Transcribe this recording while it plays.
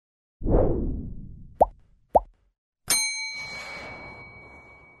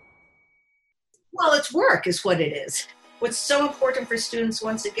Well, it's work is what it is. What's so important for students,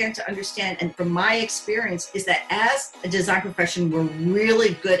 once again, to understand, and from my experience, is that as a design profession, we're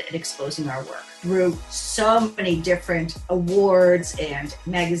really good at exposing our work through so many different awards and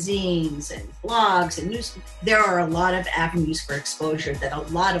magazines and blogs and news. There are a lot of avenues for exposure that a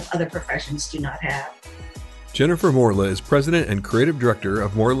lot of other professions do not have. Jennifer Morla is president and creative director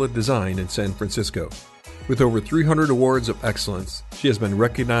of Morla Design in San Francisco. With over 300 awards of excellence, she has been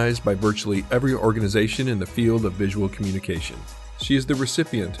recognized by virtually every organization in the field of visual communication. She is the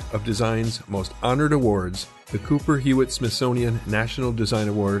recipient of design's most honored awards, the Cooper Hewitt Smithsonian National Design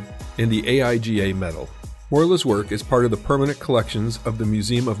Award and the AIGA Medal. Morla's work is part of the permanent collections of the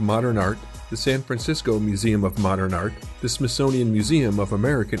Museum of Modern Art, the San Francisco Museum of Modern Art, the Smithsonian Museum of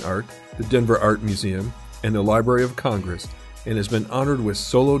American Art, the Denver Art Museum, and the Library of Congress, and has been honored with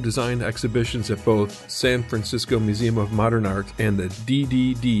solo design exhibitions at both San Francisco Museum of Modern Art and the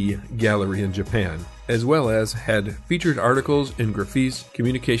DDD Gallery in Japan, as well as had featured articles in Graphice,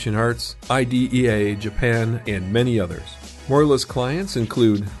 Communication Arts, IDEA Japan, and many others. Morla's clients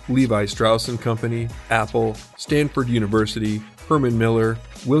include Levi Strauss & Company, Apple, Stanford University, Herman Miller,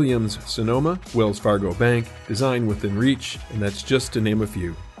 Williams-Sonoma, Wells Fargo Bank, Design Within Reach, and that's just to name a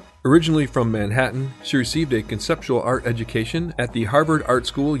few. Originally from Manhattan, she received a conceptual art education at the Harvard Art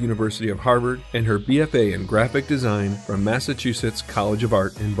School, University of Harvard, and her BFA in graphic design from Massachusetts College of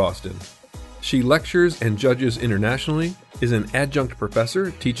Art in Boston. She lectures and judges internationally, is an adjunct professor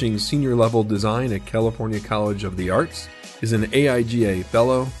teaching senior-level design at California College of the Arts, is an AIGA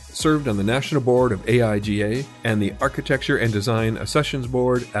Fellow, served on the National Board of AIGA and the Architecture and Design Accessions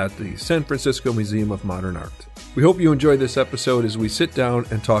Board at the San Francisco Museum of Modern Art. We hope you enjoy this episode as we sit down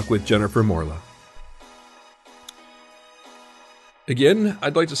and talk with Jennifer Morla. Again,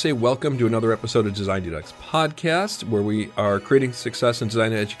 I'd like to say welcome to another episode of Design Deducts podcast, where we are creating success in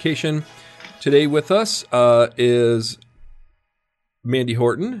design and education. Today with us is Mandy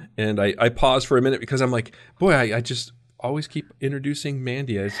Horton, and I paused for a minute because I'm like, boy, I just always keep introducing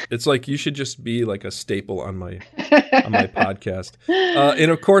Mandy. It's like you should just be like a staple on my podcast. And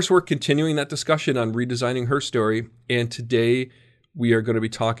of course, we're continuing that discussion on redesigning her story. And today we are going to be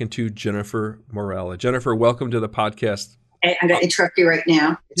talking to Jennifer Morla. Jennifer, welcome to the podcast. Hey, I'm going to interrupt you right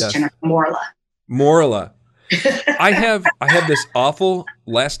now. It's yes. Jennifer Morla. Morla. I have this awful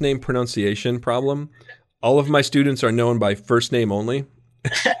last name pronunciation problem. All of my students are known by first name only.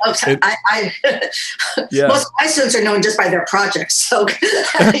 Okay. Yeah. Most of my students are known just by their projects, so you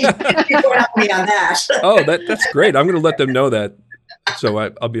can help me on that. Oh, that's great. I'm going to let them know that. So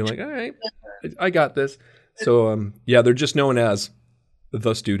I'll be like, all right, I got this. So they're just known as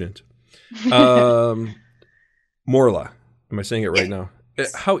the student. Morla. Am I saying it right now?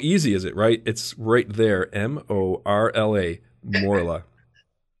 How easy is it, right? It's right there. Morla. Morla.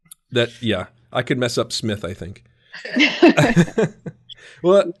 I could mess up Smith, I think.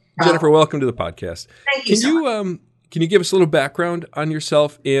 Well, Jennifer, welcome to the podcast. Thank you. Can you give us a little background on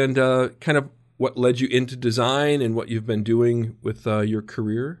yourself and kind of what led you into design and what you've been doing with your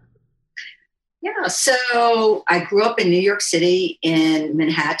career? Yeah, so I grew up in New York City in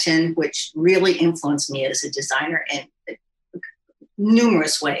Manhattan, which really influenced me as a designer in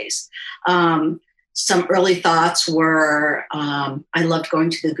numerous ways. Some early thoughts were I loved going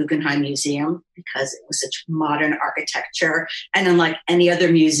to the Guggenheim Museum because it was such modern architecture and unlike any other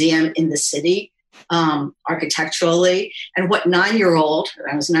museum in the city architecturally. And what 9-year-old,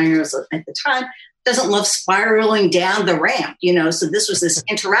 I was 9 years old at the time, doesn't love spiraling down the ramp, So this was this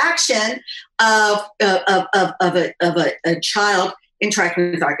interaction of a child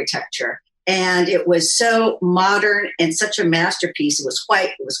interacting with architecture. And it was so modern and such a masterpiece. It was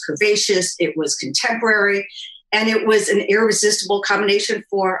white, it was curvaceous, it was contemporary, and it was an irresistible combination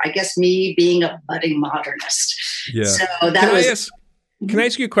for, I guess, me being a budding modernist. Yeah. So Can I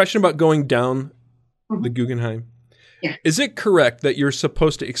ask you a question about going down the Guggenheim? Yeah. Is it correct that you're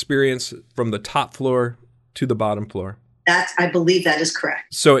supposed to experience from the top floor to the bottom floor? I believe that is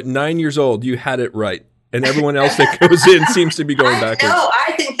correct. So at 9 years old, you had it right. And everyone else that goes in seems to be going backwards. No,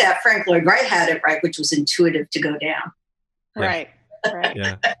 I think that Frank Lloyd Wright had it right, which was intuitive to go down. Yeah. Right.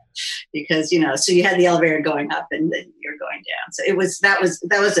 Yeah. Because, so you had the elevator going up and then you're going down. So that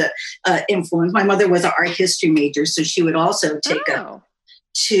was a influence. My mother was an art history major, so she would also take us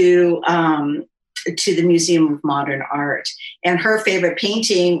to the Museum of Modern Art. And her favorite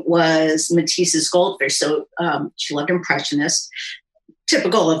painting was Matisse's Goldfish. So she loved Impressionists.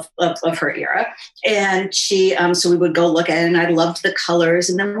 Typical of her era. And she, so we would go look at it and I loved the colors.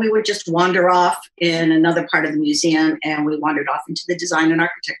 And then we would just wander off in another part of the museum and we wandered off into the design and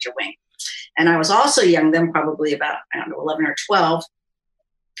architecture wing. And I was also young then, probably about, 11 or 12.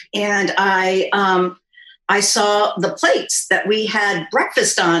 And I saw the plates that we had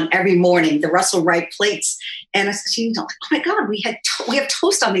breakfast on every morning, the Russell Wright plates. And I said, oh my God, we have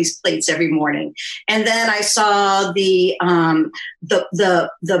toast on these plates every morning. And then I saw the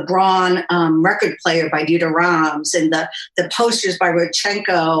Braun record player by Dieter Rams, and the posters by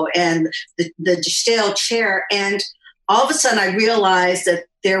Rodchenko, and the stale chair. And all of a sudden I realized that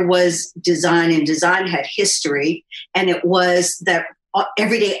there was design, and design had history. And it was that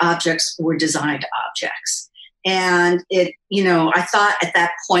everyday objects were designed objects. And I thought at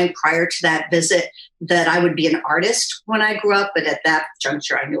that point, prior to that visit, that I would be an artist when I grew up. But at that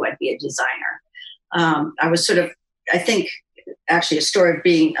juncture, I knew I'd be a designer. I was I think actually a story of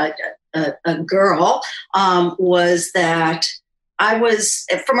being a girl was that I was,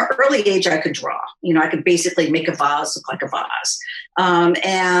 from an early age, I could draw. I could basically make a vase look like a vase.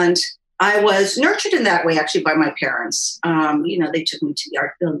 And I was nurtured in that way, actually, by my parents. They took me to the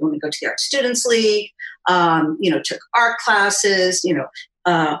art, let me go to the Art Students League, took art classes,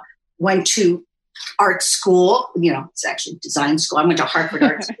 went to art school, it's actually design school. I went to Harvard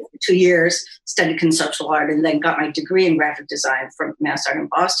Art School for 2 years, studied conceptual art, and then got my degree in graphic design from Mass Art in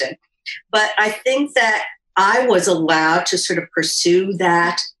Boston. But I think that I was allowed to sort of pursue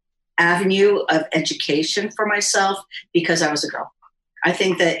that avenue of education for myself because I was a girl. I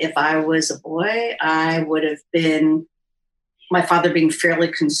think that if I was a boy, I would have been, my father being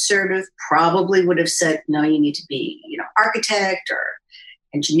fairly conservative, probably would have said, no, you need to be, architect or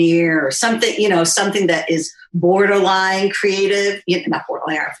engineer or something, something that is borderline creative, not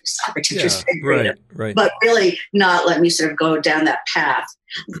borderline, architecture's creative, right. But really not let me sort of go down that path.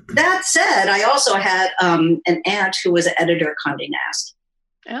 That said, I also had an aunt who was an editor at Condé Nast.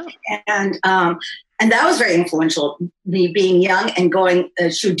 Oh. And that was very influential, me being young and going,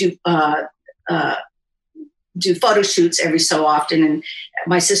 she would do photo shoots every so often. And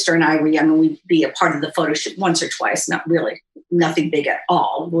my sister and I were young, and we'd be a part of the photo shoot once or twice, nothing big at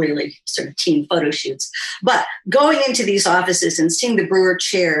all, really sort of teen photo shoots. But going into these offices and seeing the Brewer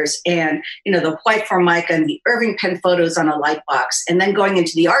chairs and, the white Formica and the Irving pen photos on a light box, and then going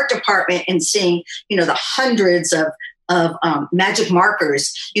into the art department and seeing, the hundreds of magic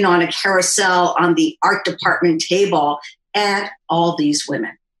markers, on a carousel on the art department table, and all these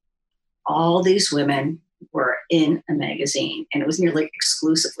women were in a magazine, and it was nearly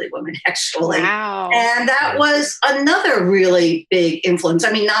exclusively women, actually. Wow. And that was another really big influence.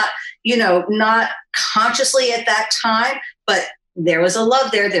 I mean, not consciously at that time, but there was a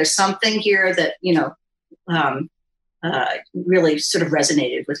love there. There's something here that, really sort of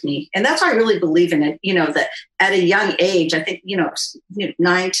resonated with me. And that's why I really believe in it, that at a young age, I think,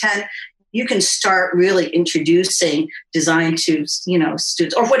 9, 10, you can start really introducing design to,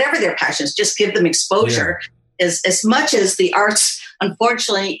 students or whatever their passions, just give them exposure as much as the arts,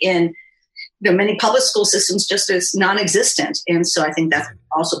 unfortunately, in many public school systems just is non-existent. And so I think that's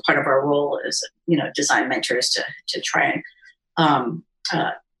also part of our role as, design mentors to try and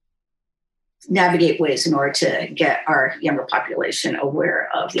navigate ways in order to get our younger population aware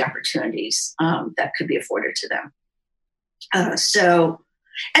of the opportunities that could be afforded to them. So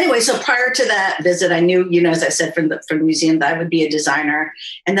prior to that visit, I knew, as I said, from the museum, that I would be a designer.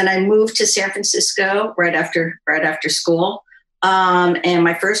 And then I moved to San Francisco right after school. And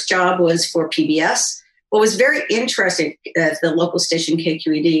my first job was for PBS. What was very interesting at the local station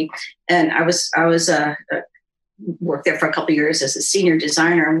KQED, and I was worked there for a couple of years as a senior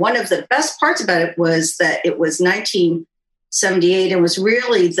designer. And one of the best parts about it was that it was 1978 and was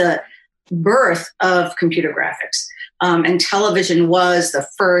really the birth of computer graphics. And television was the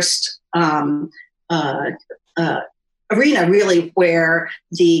first arena, really, where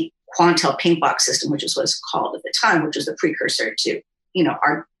the Quantel paintbox system, which is what it's called at the time, which was the precursor to,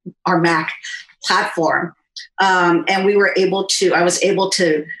 our Mac platform. And I was able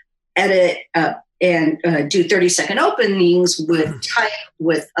to edit and do 30-second openings with type,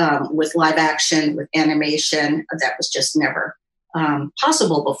 with live action, with animation. That was just never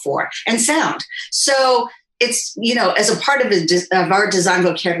possible before, and sound. So it's, as a part of our design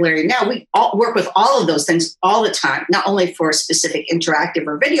vocabulary now, we all work with all of those things all the time, not only for specific interactive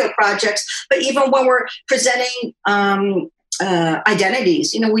or video projects, but even when we're presenting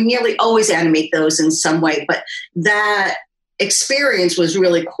identities, we nearly always animate those in some way. But that experience was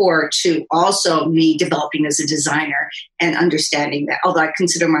really core to also me developing as a designer and understanding that, although I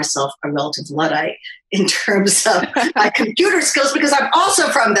consider myself a relative Luddite in terms of my computer skills, because I'm also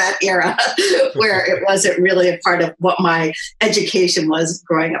from that era where it wasn't really a part of what my education was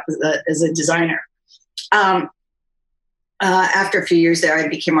growing up as a designer. After a few years there, I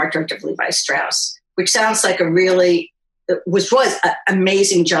became art director of Levi Strauss, which sounds like a really which was an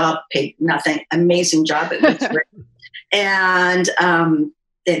amazing job, paid nothing, amazing job. It was great. And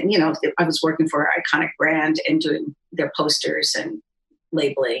then, I was working for an iconic brand and doing their posters and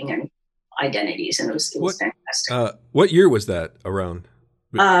labeling and identities, and it was fantastic. What year was that around?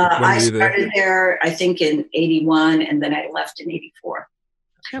 I started there, I think, in 81, and then I left in 84.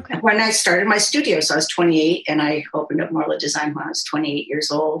 Okay. When I started my studio, so I was 28, and I opened up Morla Design when I was 28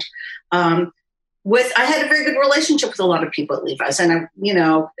 years old. I had a very good relationship with a lot of people at Levi's, and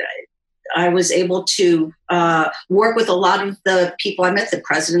I was able to work with a lot of the people I met, the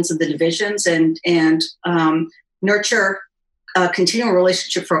presidents of the divisions, and nurture a continual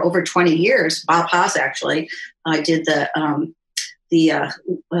relationship for over 20 years. Bob Haas, actually, I did the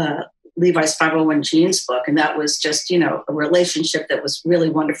Levi's 501 Jeans book, and that was just, a relationship that was really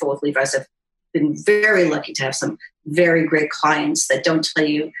wonderful with Levi's. I've been very lucky to have some very great clients that don't tell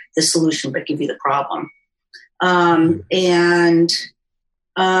you the solution but give you the problem.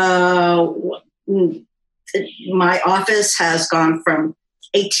 My office has gone from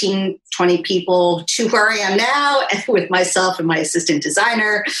 18, 20 people to where I am now with myself and my assistant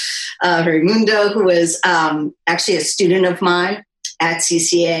designer, Raimundo, who is actually a student of mine at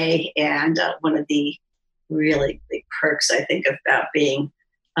CCA. And one of the really big perks, I think, about being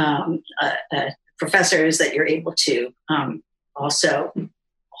a professor is that you're able to also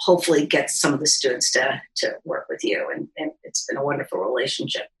hopefully get some of the students to work with you. And it's been a wonderful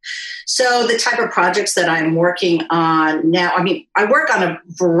relationship. So the type of projects that I'm working on now, I work on a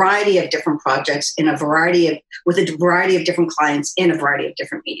variety of different projects with a variety of different clients in a variety of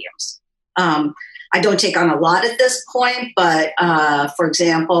different mediums. I don't take on a lot at this point, but for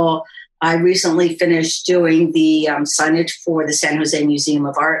example, I recently finished doing the signage for the San Jose Museum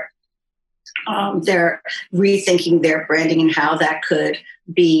of Art. They're rethinking their branding and how that could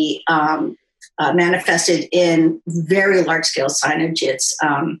be manifested in very large-scale signage. It's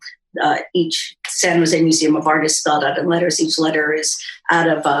each San Jose Museum of Art is spelled out in letters. Each letter is out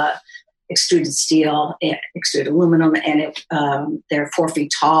of extruded steel, extruded aluminum, and they're 4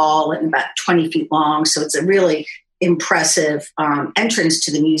 feet tall and about 20 feet long. So it's a really impressive entrance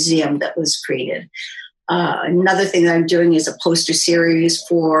to the museum that was created. Another thing that I'm doing is a poster series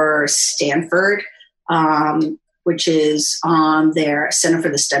for Stanford, which is on their Center for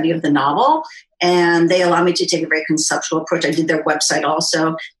the Study of the Novel. And they allow me to take a very conceptual approach. I did their website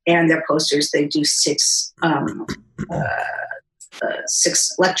also, and their posters. They do 6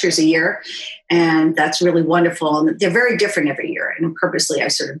 lectures a year, and that's really wonderful. And they're very different every year, and purposely I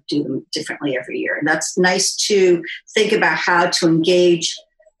sort of do them differently every year. And that's nice to think about how to engage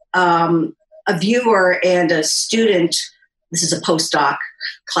a viewer and a student. This is a postdoc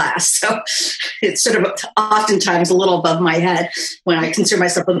class, so it's sort of oftentimes a little above my head when I consider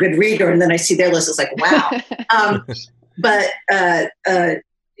myself a good reader, and then I see their list. It's like, wow. But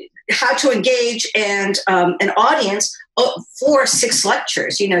how to engage and an audience for 6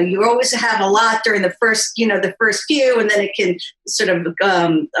 lectures. You always have a lot during the first few, and then it can sort of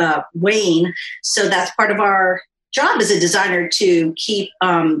wane. So that's part of our job as a designer to keep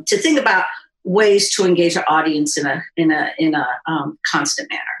to think about ways to engage our audience in a constant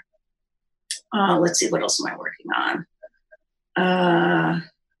manner. Let's see, what else am I working on?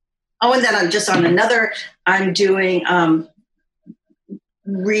 And then I'm just on another. I'm doing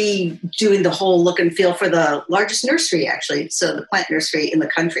redoing the whole look and feel for the largest nursery, actually. So the plant nursery in the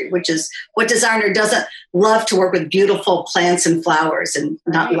country, which is what designer doesn't love, to work with beautiful plants and flowers and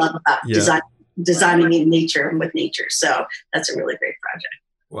not love about designing in nature and with nature. So that's a really great project.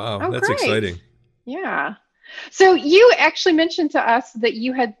 Wow, that's great. Exciting. Yeah. So you actually mentioned to us that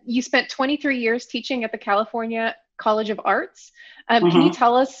you spent 23 years teaching at the California College of Arts. Can you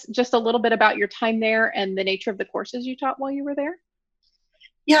tell us just a little bit about your time there and the nature of the courses you taught while you were there?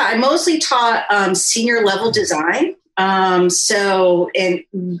 Yeah, I mostly taught senior level design. And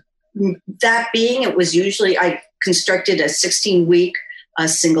that being, it was usually, I constructed a 16-week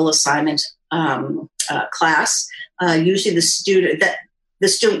single assignment class. Usually the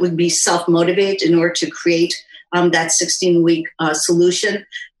student would be self-motivated in order to create that 16-week solution.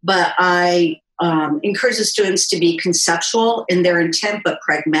 But I encourage the students to be conceptual in their intent, but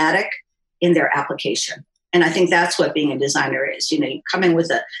pragmatic in their application. And I think that's what being a designer is. You come in with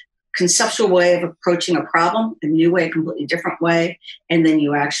a conceptual way of approaching a problem, a new way, a completely different way, and then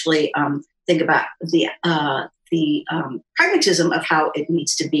you actually think about the pragmatism of how it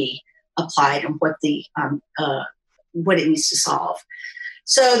needs to be applied and what it needs to solve.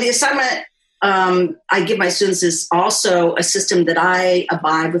 So the assignment I give my students is also a system that I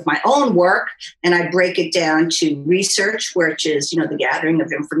abide with my own work, and I break it down to research, which is the gathering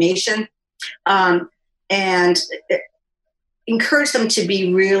of information. And encourage them to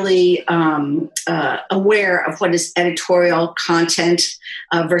be really aware of what is editorial content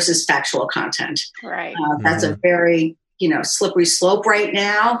versus factual content. Right. That's a very, slippery slope right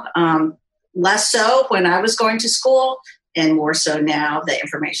now. Less so when I was going to school, and more so now that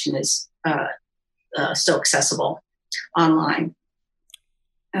information is so accessible online.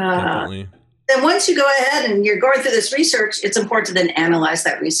 Definitely. Then once you go ahead and you're going through this research, it's important to then analyze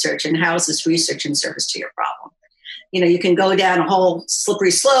that research and how is this research in service to your problem. You can go down a whole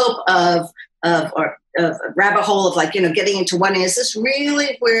slippery slope of a rabbit hole of getting into one. Is this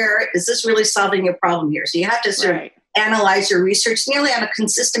really solving your problem here? So you have to sort of analyze your research nearly on a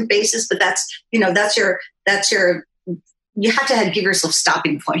consistent basis, but that's your you have to give yourself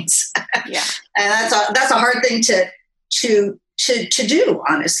stopping points. Yeah. And that's a hard thing to do,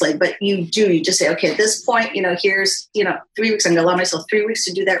 honestly, but you just say, okay, at this point, here's, 3 weeks. I'm going to allow myself 3 weeks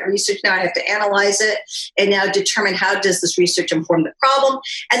to do that research. Now I have to analyze it and now determine how does this research inform the problem.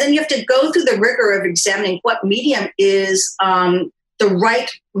 And then you have to go through the rigor of examining what medium is the right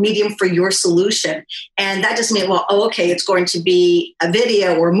medium for your solution. And that doesn't mean, it's going to be a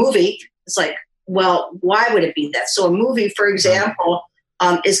video or a movie. It's like, well, why would it be that? So a movie, for example,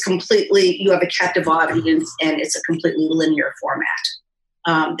 is completely, you have a captive audience and it's a completely linear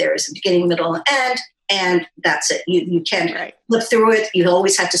format. There is a beginning, middle, and end, and that's it. You can't flip through it. You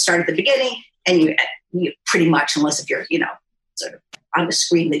always have to start at the beginning, and you pretty much, unless if you're, sort of on the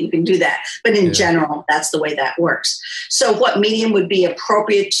screen, that you can do that. But in general, that's the way that works. So what medium would be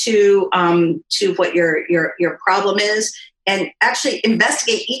appropriate to what your problem is, and actually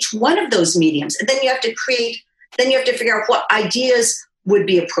investigate each one of those mediums. And then you have to figure out what ideas would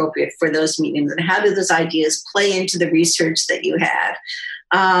be appropriate for those mediums and how do those ideas play into the research that you had.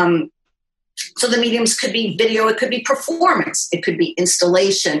 So the mediums could be video, it could be performance, it could be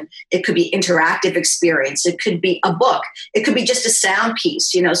installation, it could be interactive experience, it could be a book, it could be just a sound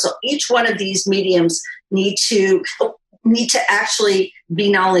piece, So each one of these mediums need to actually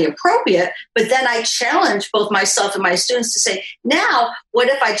be not only appropriate, but then I challenge both myself and my students to say, now, what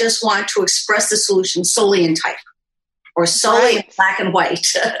if I just want to express the solution solely in type? Or solely in black and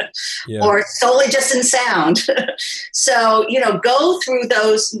white, or solely just in sound. So, go through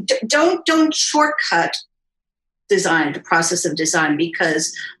those. Don't shortcut design, the process of design,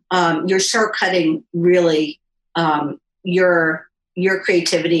 because you're shortcutting really your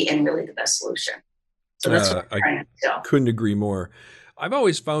creativity and really the best solution. So that's what I'm trying to do. Couldn't agree more. I've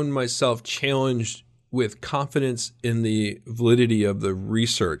always found myself challenged with confidence in the validity of the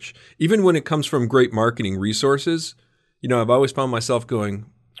research, even when it comes from great marketing resources. I've always found myself going,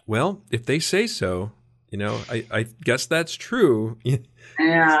 well, if they say so, I guess that's true.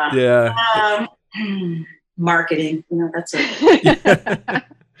 Yeah. Marketing, that's it.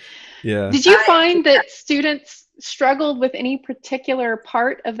 Yeah. Did you find that students struggled with any particular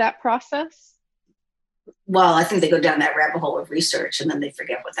part of that process? Well, I think they go down that rabbit hole of research and then they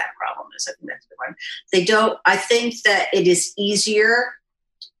forget what that problem is. I think that's the one. I think that it is easier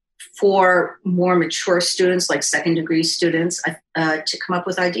for more mature students, like second degree students, to come up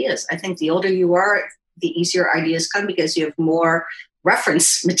with ideas. I think the older you are, the easier ideas come because you have more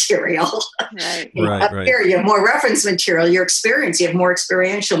reference material. Right. Here, you have more reference material, your experience, you have more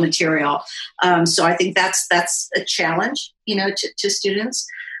experiential material. So I think that's a challenge, to students.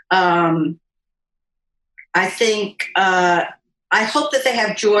 I think, I hope that they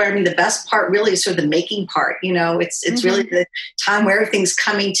have joy. I mean, the best part really is sort of the making part. It's really the time where everything's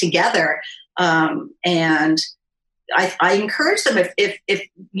coming together. And I encourage them, if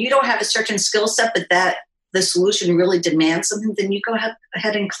you don't have a certain skill set, but that the solution really demands something, then you go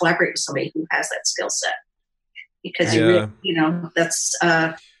ahead and collaborate with somebody who has that skill set. Because that's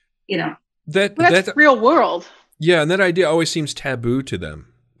that's real world. Yeah, and that idea always seems taboo to them.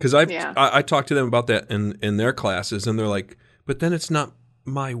 Because I talk to them about that in their classes, and they're like, but then it's not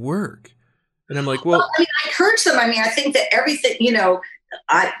my work. And I'm like, well, I encourage them. I think that everything,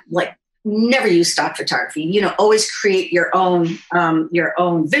 I never use stock photography, always create your own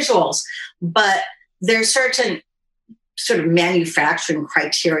visuals, but there's certain sort of manufacturing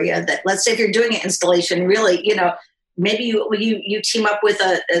criteria that, let's say if you're doing an installation, really, maybe you team up with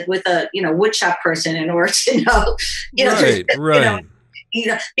a woodshop person in order to right.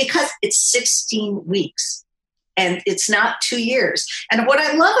 Because it's 16 weeks. And it's not 2 years. And what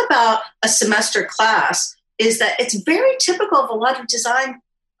I love about a semester class is that it's very typical of a lot of design.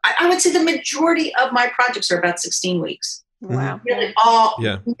 I would say the majority of my projects are about 16 weeks. Wow. Nearly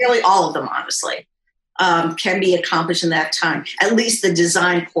all of them, honestly, can be accomplished in that time. At least the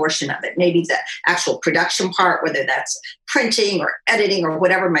design portion of it. Maybe the actual production part, whether that's printing or editing or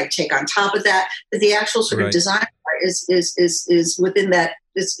whatever might take on top of that. But the actual sort of design part is within that.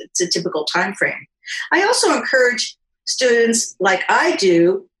 It's a typical time frame. I also encourage students, like I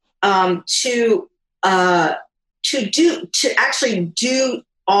do, to actually do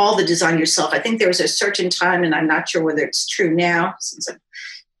all the design yourself. I think there was a certain time, and I'm not sure whether it's true now, since I'm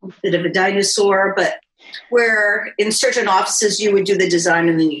a bit of a dinosaur, but where in certain offices you would do the design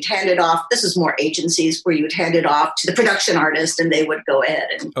and then you'd hand it off. This is more agencies where you would hand it off to the production artist and they would go ahead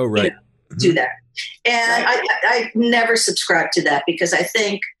and do that. And I never subscribed to that because I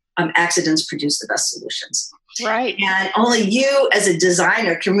think accidents produce the best solutions. Right. And only you as a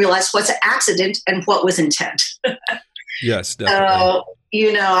designer can realize what's an accident and what was intent. Yes, definitely. So,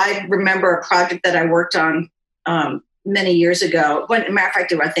 I remember a project that I worked on many years ago. Matter of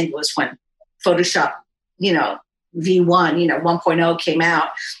fact, I think it was when Photoshop, V1, 1.0 came out.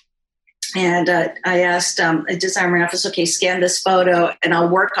 And I asked a designer office, okay, scan this photo and I'll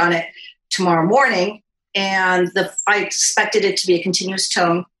work on it tomorrow morning. And I expected it to be a continuous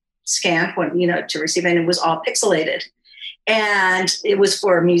tone scan to receive, and it was all pixelated. And it was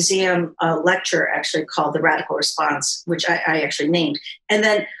for a museum lecture actually called The Radical Response, which I actually named. And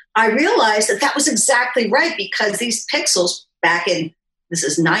then I realized that was exactly right, because these pixels back in, this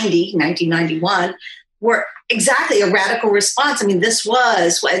is 1991, were exactly a radical response. I mean, this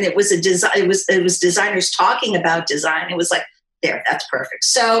was, and it was a design, it was designers talking about design. It was like, there, that's perfect.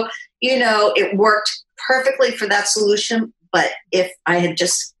 So, it worked perfectly for that solution. But if I had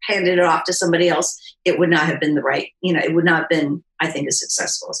just handed it off to somebody else, it would not have been the right, it would not have been, I think, as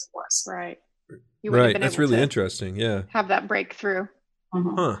successful as it was. Right. Right. That's really interesting. Yeah. Have that breakthrough.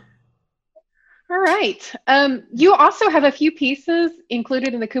 Mm-hmm. Huh. All right. You also have a few pieces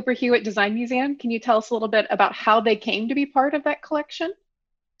included in the Cooper Hewitt Design Museum. Can you tell us a little bit about how they came to be part of that collection?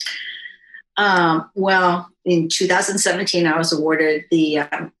 Well, in 2017, I was awarded the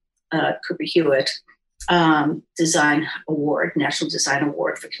Cooper Hewitt Design Award, National Design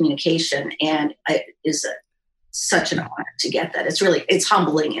Award for Communication. And it is such an honor to get that. It's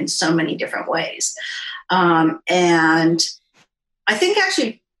humbling in so many different ways. And I think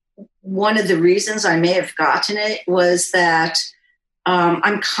actually one of the reasons I may have gotten it was that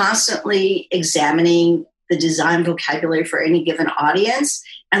I'm constantly examining the design vocabulary for any given audience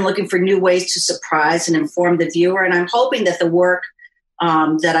and looking for new ways to surprise and inform the viewer. And I'm hoping that the work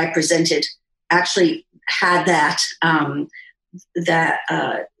that I presented actually had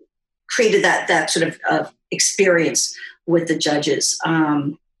created that sort of experience with the judges.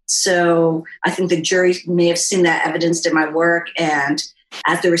 So I think the jury may have seen that evidenced in my work, and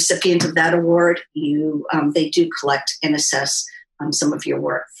as the recipient of that award, they do collect and assess some of your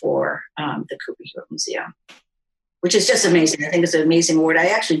work for the Cooper Hewitt Museum, which is just amazing. I think it's an amazing award. I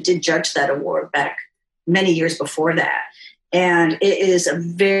actually did judge that award back many years before that. And it is a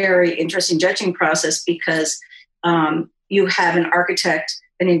very interesting judging process because you have an architect,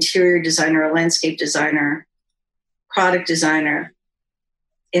 an interior designer, a landscape designer, product designer,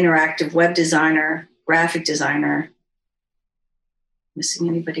 interactive web designer, graphic designer. Missing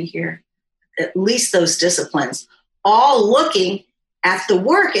anybody here? At least those disciplines, all looking at the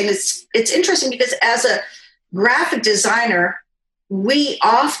work. And it's interesting because as a graphic designer, we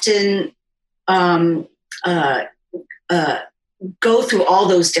often go through all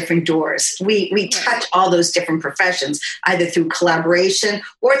those different doors. We touch all those different professions, either through collaboration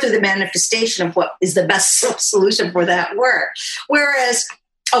or through the manifestation of what is the best solution for that work. Whereas,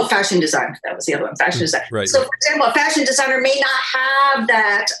 fashion design, that was the other one, fashion design. Right. So, for example, a fashion designer may not have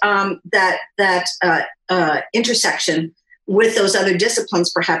that intersection with those other disciplines,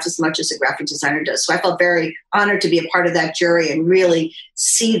 perhaps as much as a graphic designer does. So I felt very honored to be a part of that jury and really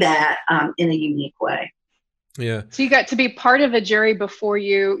see that in a unique way. Yeah. So you got to be part of a jury before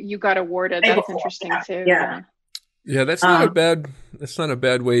you got awarded. That's interesting too. Yeah. Yeah, that's not a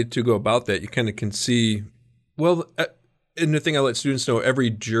bad way to go about that. You kind of can see, well, and the thing I let students know, every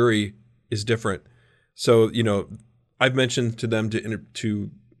jury is different. So, I've mentioned to them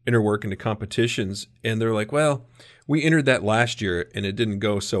to enter work into competitions, and they're like, well, we entered that last year and it didn't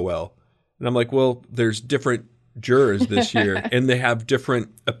go so well. And I'm like, well, there's different jurors this year and they have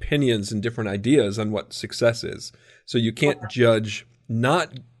different opinions and different ideas on what success is. So you can't judge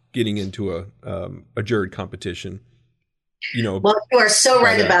not getting into a juried competition. Well, you are so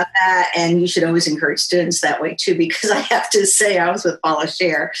right about that, and you should always encourage students that way too, because I have to say I was with Paula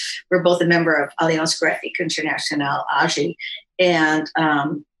Scher. We're both a member of Alliance Graphique Internationale, AGI, and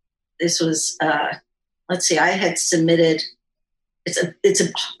this was I had submitted. It's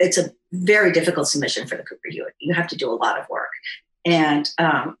a very difficult submission for the Cooper Hewitt. You have to do a lot of work, and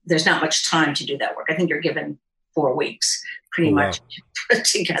there's not much time to do that work. I think you're given 4 weeks, pretty much, to put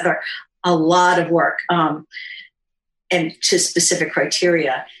together a lot of work. and to specific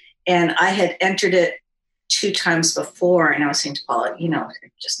criteria. And I had entered it 2 times before, and I was saying to Paula,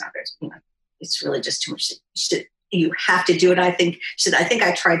 just not good. It's really just too much. You have to do it. I think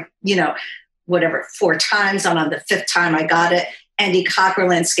I tried, 4 times. On the 5th time I got it. Andy Cocker,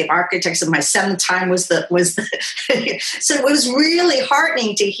 landscape architects, and my 7th time was the so it was really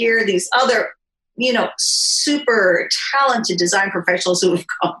heartening to hear these other, super talented design professionals who have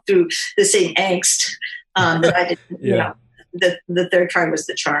gone through the same angst that I did. The 3rd try was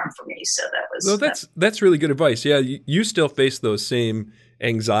the charm for me. So that was. Well, that's really good advice. Yeah, you still face those same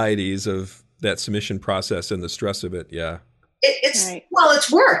anxieties of that submission process and the stress of it. Yeah. It's right. Well,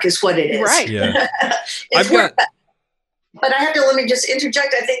 it's work is what it is. Right. Yeah. But let me just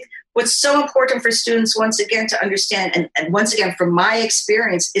interject. I think what's so important for students, once again, to understand, and once again, from my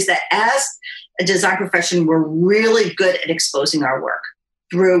experience, is that as a design profession, we're really good at exposing our work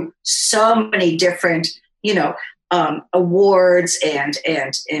through so many different, awards and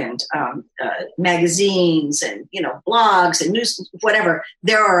magazines and, blogs and news, whatever.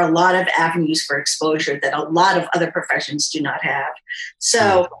 There are a lot of avenues for exposure that a lot of other professions do not have.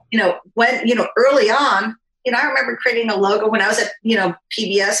 So, when, early on, I remember creating a logo when I was at,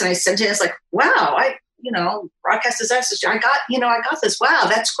 PBS, and I sent it. It's like, wow, broadcast design. I got this. Wow,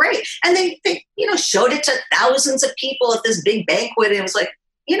 that's great. And they showed it to thousands of people at this big banquet. And it was like,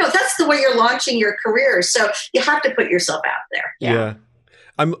 that's the way you're launching your career. So you have to put yourself out there. Yeah.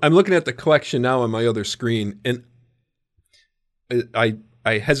 I'm looking at the collection now on my other screen, and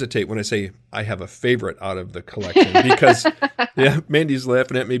I hesitate when I say I have a favorite out of the collection because Mandy's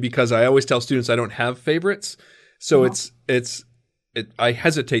laughing at me because I always tell students I don't have favorites. So I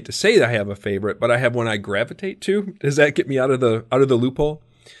hesitate to say that I have a favorite, but I have one I gravitate to. Does that get me out of the loophole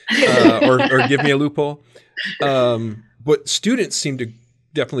or give me a loophole? But students seem to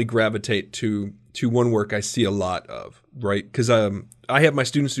definitely gravitate to one work I see a lot of, right? Because I have my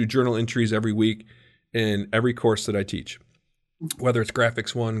students do journal entries every week in every course that I teach. Whether it's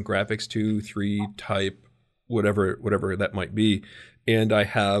graphics 1, graphics 2, 3, type, whatever that might be. And I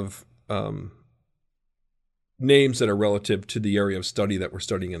have names that are relative to the area of study that we're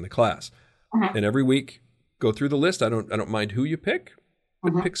studying in the class. Uh-huh. And every week, go through the list. I don't mind who you pick,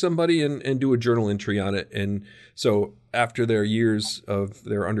 but pick somebody and do a journal entry on it. And so after their years of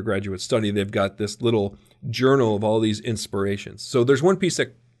their undergraduate study, they've got this little journal of all these inspirations. So there's one piece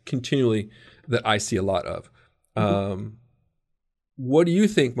that I see a lot of. What do you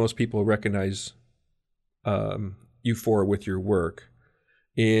think most people recognize you for with your work?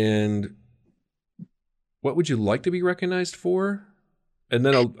 And what would you like to be recognized for? And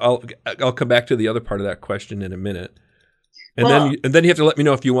then I'll come back to the other part of that question in a minute. And then you have to let me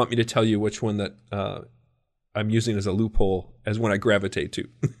know if you want me to tell you which one that I'm using as a loophole as one I gravitate to.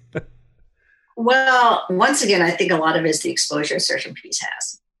 Well, once again, I think a lot of it is the exposure a certain piece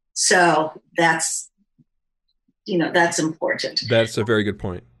has. So that's important. That's a very good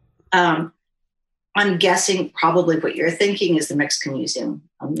point. I'm guessing probably what you're thinking is the Mexican Museum.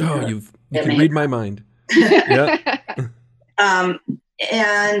 You can read my mind. Yeah.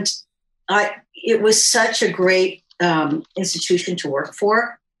 And it was such a great institution to work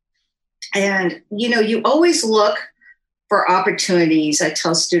for. And, you always look for opportunities. I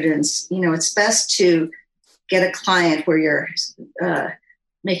tell students, it's best to get a client where you're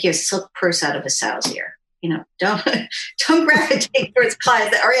making a silk purse out of a sow's ear. Don't gravitate towards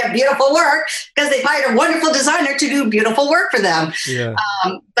clients that already have beautiful work because they've hired a wonderful designer to do beautiful work for them. Yeah.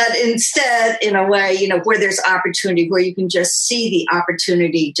 But instead, in a way, where there's opportunity, where you can just see the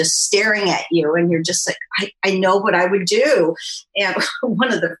opportunity just staring at you, and you're just like, I know what I would do. And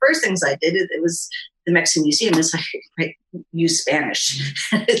one of the first things I did, it was the Mexican Museum, is I use Spanish.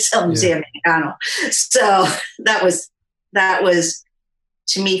 It's El Museo Mexicano. So that was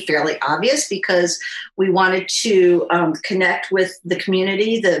to me fairly obvious because we wanted to connect with the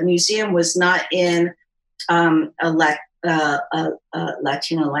community. The museum was not in a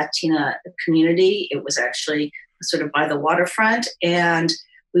Latina community. It was actually sort of by the waterfront, and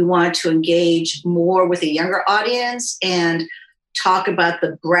we wanted to engage more with a younger audience and talk about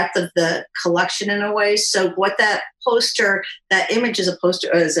the breadth of the collection in a way. So what that image is a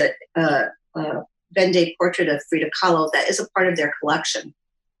Ben Day portrait of Frida Kahlo. That is a part of their collection.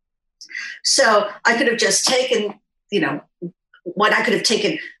 So I could have just taken, I could have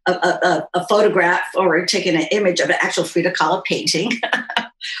taken a photograph or taken an image of an actual Frida Kahlo painting,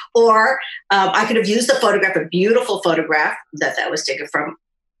 or I could have used a beautiful photograph that was taken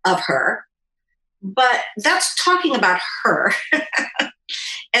of her. But that's talking about her.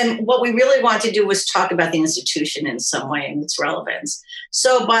 And what we really wanted to do was talk about the institution in some way and its relevance.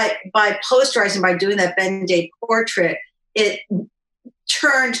 So by posterizing, by doing that Ben Day portrait, it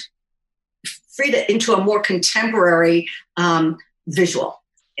turned Frida into a more contemporary visual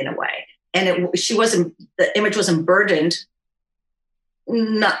in a way. And the image wasn't burdened,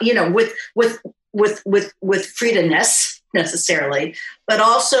 not, with Frida-ness necessarily, but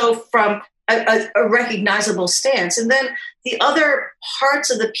also from a recognizable stance. And then the other parts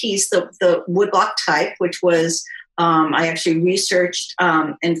of the piece, the woodblock type, which was, I actually researched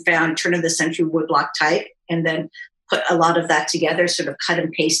and found turn of the century woodblock type, and then put a lot of that together, sort of cut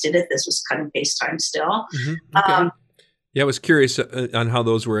and pasted it. This was cut and paste time still. Mm-hmm. Okay. I was curious on how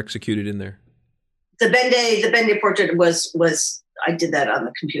those were executed in there. The Ben Day portrait was I did that on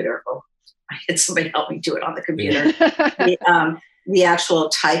the computer. Oh, I had somebody help me do it on the computer. The actual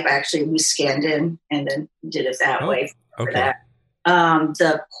type, actually, we scanned in and then did it that way. For that.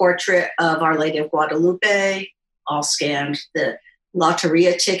 The portrait of Our Lady of Guadalupe, all scanned. The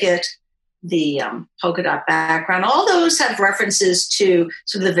Lotteria ticket, the polka dot background, all those have references to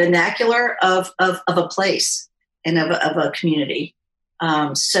sort of the vernacular of a place and of a community.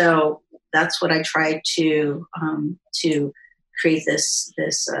 So that's what I tried to create this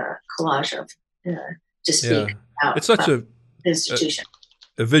collage of, to speak about. It's such a institution.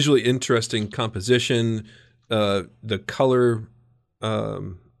 A visually interesting composition. The color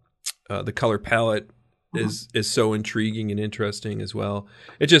palette is so intriguing and interesting as well.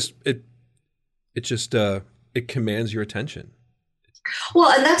 It commands your attention.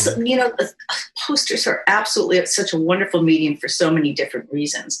 Well, and that's, posters are absolutely such a wonderful medium for so many different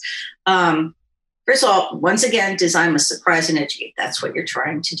reasons. First of all, once again, design must surprise and educate. That's what you're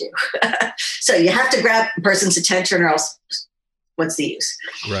trying to do. So you have to grab a person's attention, or else what's the use?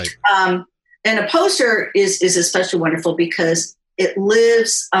 Right. And a poster is especially wonderful because it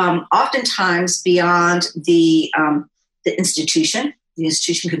lives oftentimes beyond the institution. The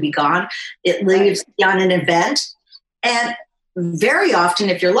institution could be gone. It lives beyond an event. And very often,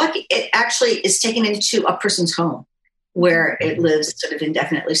 if you're lucky, it actually is taken into a person's home where it lives sort of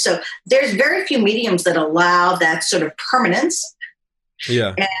indefinitely. So there's very few mediums that allow that sort of permanence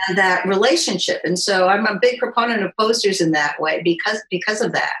and that relationship. And so I'm a big proponent of posters in that way because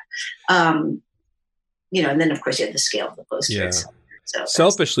of that. And then of course you have the scale of the poster. Yeah. So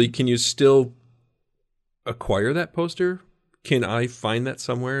selfishly, can you still acquire that poster? Can I find that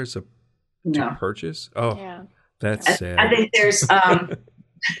somewhere to purchase? Oh, yeah. That's sad. I think there's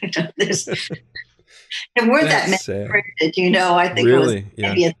and weren't that many printed, I think really? It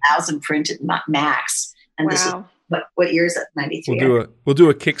was maybe 1,000 printed, not max. And this is what year is that? 93. We'll do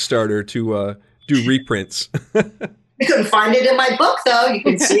a Kickstarter to do reprints. You couldn't find it in my book, though. You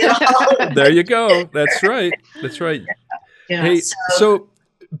can see it all. There you go. That's right. Yeah, hey, so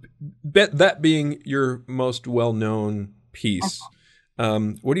that being your most well-known piece,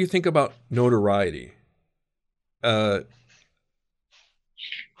 what do you think about notoriety?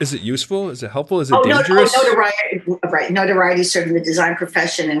 Is it useful? Is it helpful? Is it dangerous? Notoriety, right. Notoriety is sort of the design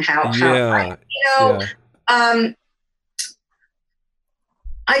profession and how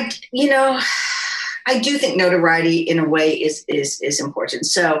I do think notoriety in a way is important.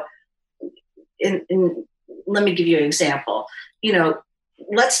 So let me give you an example.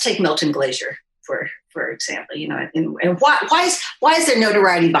 Let's take Milton Glaser for example, and why is there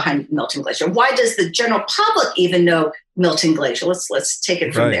notoriety behind Milton Glaser? Why does the general public even know Milton Glaser? Let's take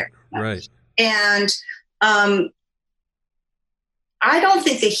it from there. Right. And I don't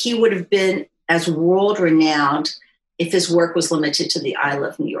think that he would have been as world renowned if his work was limited to the I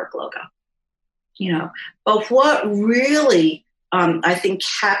Love New York logo. But what really I think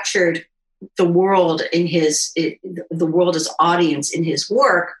captured the world the world as audience in his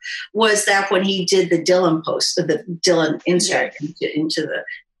work was that when he did the Dylan the Dylan insert into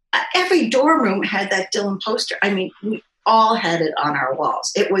every dorm room had that Dylan poster. I mean, we all had it on our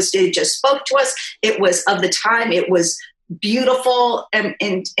walls. It just spoke to us. It was of the time. It was beautiful. And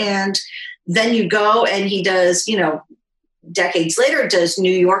then you go and he does, decades later, does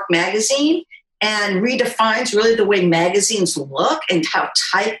New York Magazine, and redefines really the way magazines look and how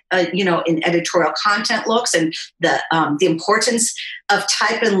type, in editorial content looks, and the importance of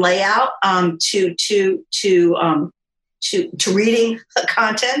type and layout to reading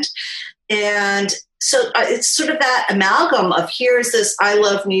content. And so it's sort of that amalgam of here's this I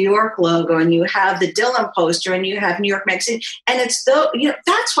Love New York logo, and you have the Dylan poster, and you have New York Magazine, and it's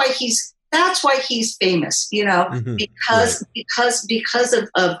that's why he's famous, because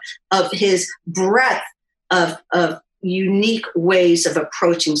of his breadth of unique ways of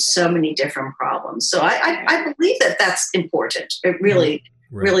approaching so many different problems. So I believe that that's important. It really,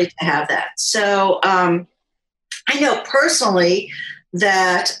 really to have that. So I know personally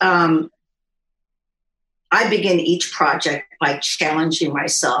that I begin each project by challenging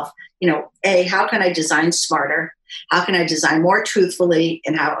myself, how can I design smarter? How can I design more truthfully?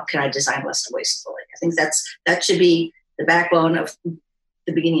 And how can I design less wastefully? I think that should be the backbone of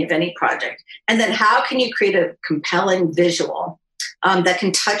the beginning of any project. And then how can you create a compelling visual that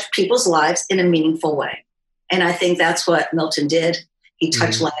can touch people's lives in a meaningful way? And I think that's what Milton did. He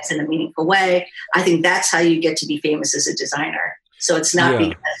touched lives in a meaningful way. I think that's how you get to be famous as a designer. So it's not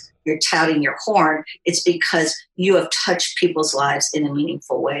because you're touting your horn. It's because you have touched people's lives in a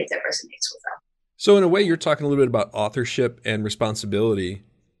meaningful way that resonates with them. So in a way, you're talking a little bit about authorship and responsibility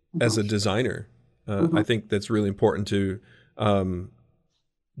as a designer. I think that's really important to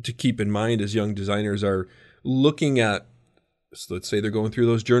keep in mind as young designers are looking at, so let's say they're going through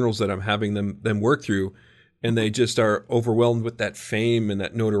those journals that I'm having them work through, and they just are overwhelmed with that fame and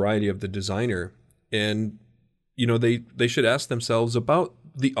that notoriety of the designer. And, they should ask themselves about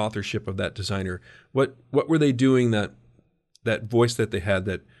the authorship of that designer. What were they doing that voice that they had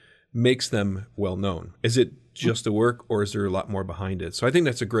that makes them well known? Is it just the work, or is there a lot more behind it? So I think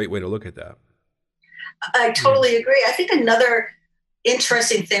that's a great way to look at that. I totally agree. I think another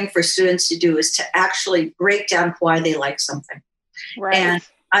interesting thing for students to do is to actually break down why they like something. Right. And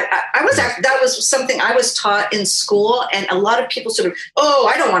that was something I was taught in school, and a lot of people sort of,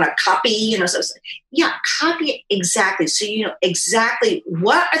 I don't want to copy, so I was like, yeah, copy exactly. So you know exactly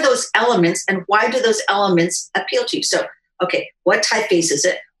what are those elements and why do those elements appeal to you. So, okay, what typeface is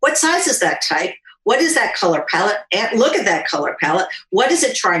it? What size is that type? What is that color palette? And look at that color palette. What is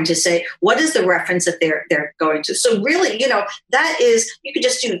it trying to say? What is the reference that they're going to? So really, that is, you could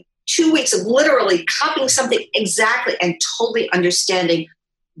just do 2 weeks of literally copying something exactly and totally understanding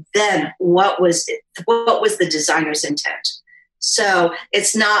then what was the designer's intent. So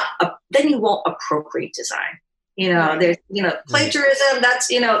it's not, then you won't appropriate design. There's, plagiarism, that's,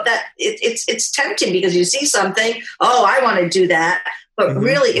 that it's tempting because you see something, I want to do that. But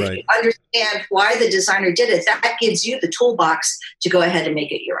really, if you understand why the designer did it, that gives you the toolbox to go ahead and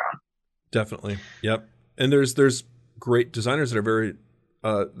make it your own. Definitely. Yep. And there's great designers that are very,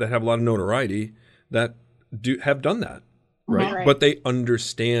 that have a lot of notoriety that have done that. Right. But they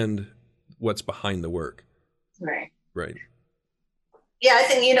understand what's behind the work. Right. Right. Yeah, I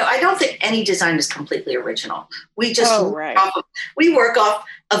think, I don't think any design is completely original. We just work off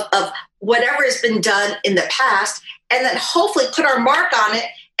of whatever has been done in the past, and then hopefully put our mark on it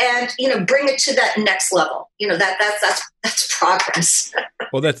and, bring it to that next level. That's progress.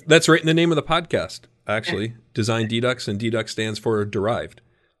 Well, that's right in the name of the podcast, actually. Design Dedux, and Dedux stands for derived.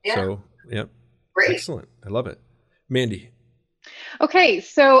 Yeah. So, yeah. Great. Excellent. I love it. Mandy. Okay,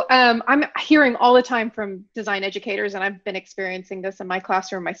 so I'm hearing all the time from design educators, and I've been experiencing this in my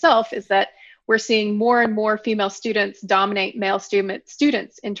classroom myself, is that we're seeing more and more female students dominate male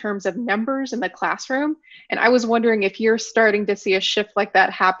students in terms of numbers in the classroom. And I was wondering if you're starting to see a shift like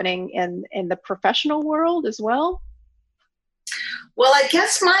that happening in the professional world as well? Well, I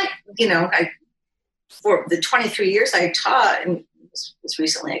guess for the 23 years I taught, and this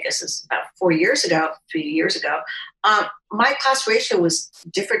recently, I guess it's about 3 years ago, my class ratio was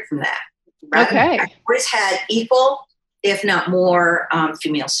different from that. Right? Okay. I always had equal, if not more,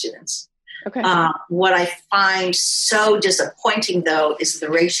 female students. Okay. What I find so disappointing, though, is the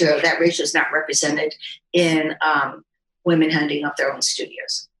ratio. That ratio is not represented in women heading up their own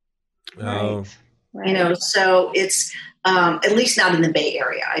studios. Oh. Right. So it's at least not in the Bay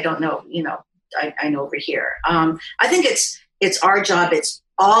Area. I don't know. I know over here. I think it's our job. It's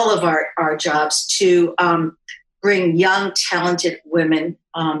all of our jobs to bring young, talented women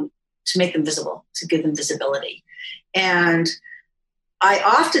to make them visible, to give them visibility. And I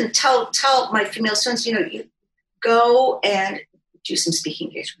often tell my female students, you go and do some speaking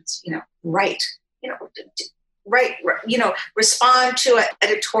engagements, write, respond to an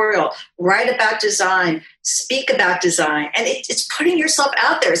editorial, write about design, speak about design. And it's putting yourself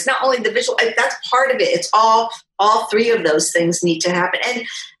out there. It's not only the visual, that's part of it. It's all three of those things need to happen. And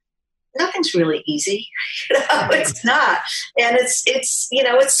nothing's really easy. It's not. And it's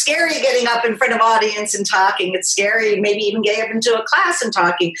scary getting up in front of audience and talking. It's scary maybe even getting up into a class and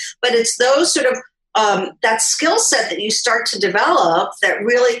talking. But it's those sort of that skill set that you start to develop that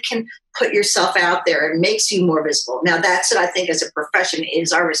really can put yourself out there and makes you more visible. Now, that's what I think as a profession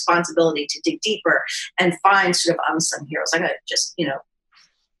is our responsibility to dig deeper and find sort of unsung heroes. I'm going to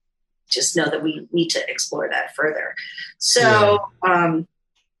just know that we need to explore that further. So,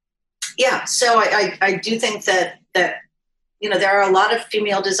 so I do think that there are a lot of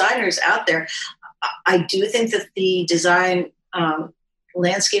female designers out there. I do think that the design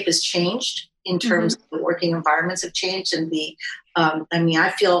landscape has changed in terms of the working environments have changed. And I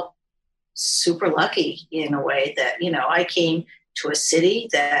feel super lucky in a way that, I came to a city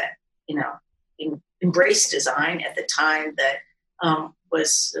that, embraced design at the time that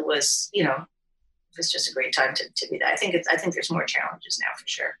was just a great time to be that. I think there's more challenges now for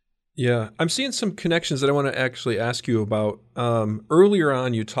sure. Yeah, I'm seeing some connections that I want to actually ask you about. Earlier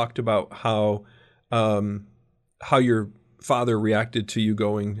on, you talked about how your father reacted to you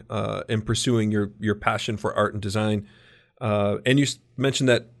going and pursuing your passion for art and design, and you mentioned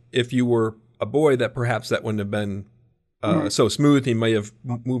that if you were a boy, that perhaps that wouldn't have been so smooth. He may have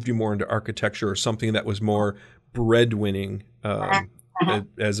moved you more into architecture or something that was more breadwinning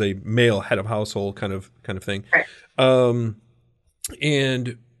as a male head of household kind of thing. Right.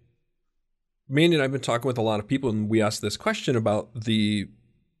 And Mandy and I have been talking with a lot of people, and we asked this question about the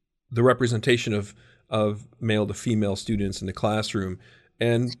representation of male to female students in the classroom,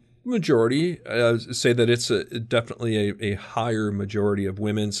 and majority say that it's definitely a higher majority of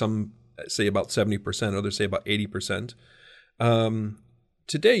women. Some say about 70%, others say about 80%.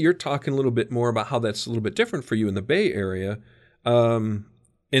 Today, you're talking a little bit more about how that's a little bit different for you in the Bay Area, and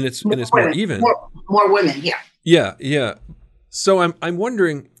it's more even. More women, yeah. Yeah. So I'm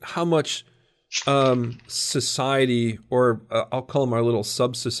wondering how much society, or I'll call them our little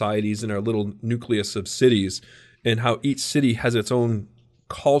sub-societies in our little nucleus of cities, and how each city has its own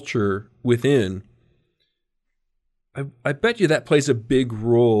culture within. I bet you that plays a big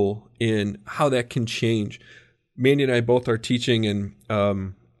role in how that can change. Mandy and I both are teaching in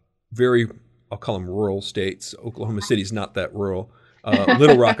very, I'll call them rural states. Oklahoma City's not that rural.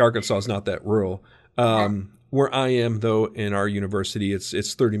 Little Rock, Arkansas is not that rural. Where I am, though, in our university,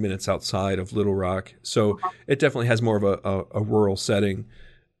 it's 30 minutes outside of Little Rock. So it definitely has more of a rural setting.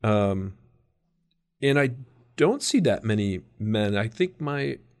 And I don't see that many men. I think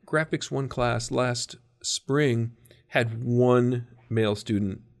my Graphics 1 class last spring had one male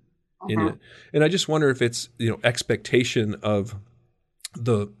student in it. And I just wonder if it's, expectation of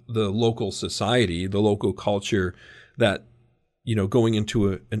the local society, the local culture, that, going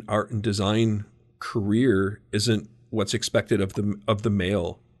into an art and design career isn't what's expected of the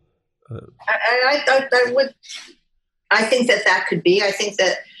male. I think that could be. I think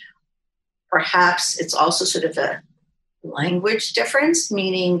that perhaps it's also sort of a language difference,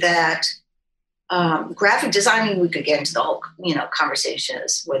 meaning that graphic design, we could get into the whole, conversation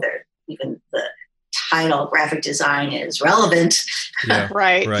is whether even the title graphic design is relevant. Yeah,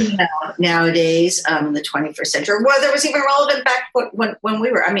 right. Nowadays, in the 21st century, or whether it was even relevant back when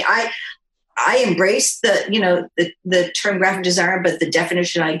we were. I embrace the term graphic designer, but the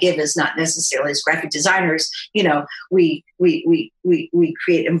definition I give is not necessarily as graphic designers. We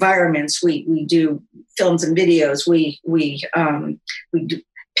create environments. We do films and videos. We do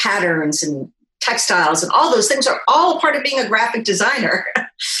patterns and textiles, and all those things are all part of being a graphic designer.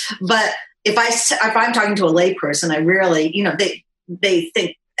 But if I'm talking to a layperson, I rarely, they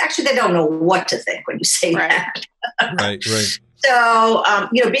think, actually they don't know what to think when you say that. Right. So,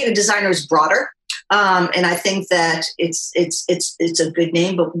 being a designer is broader. And I think that it's a good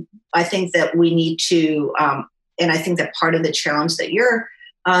name, but I think that we need to, and I think that part of the challenge that you're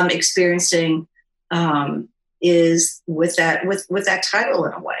experiencing is with that title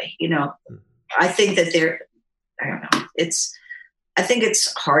in a way. I think that I don't know. I think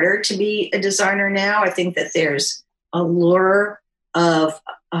it's harder to be a designer now. I think that there's a lure of,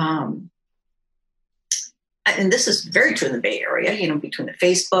 and this is very true in the Bay Area, between the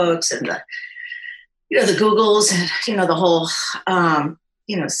Facebooks and the Googles and, the whole,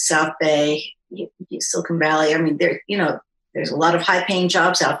 South Bay, Silicon Valley. There's a lot of high paying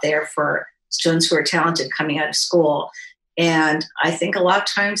jobs out there for students who are talented coming out of school. And I think a lot of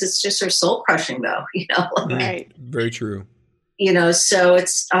times it's just sort of soul crushing though, Right. Very true. So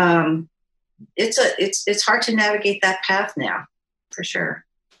it's hard to navigate that path now for sure.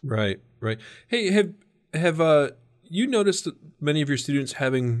 Right. Hey, have you noticed that many of your students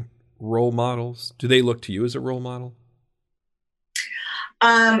having role models? Do they look to you as a role model?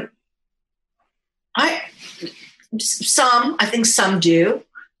 I think some do.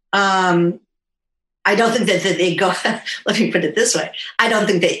 I don't think that they go, let me put it this way. I don't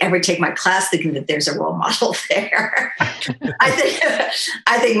think they ever take my class thinking that there's a role model there. I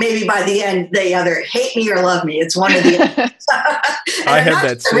think maybe by the end, they either hate me or love me. It's one of the other. I have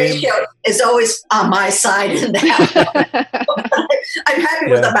that same. Ratio is always on my side in that. I'm happy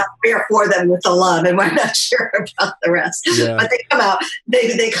with about 3 or 4 of them with the love, and we're not sure about the rest. Yeah. But they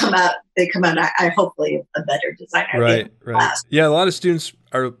come out, I hopefully a better designer. Right. Yeah. A lot of students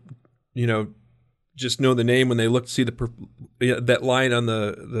are, just know the name when they look to see that line on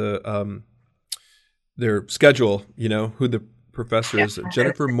their schedule, who the professor is.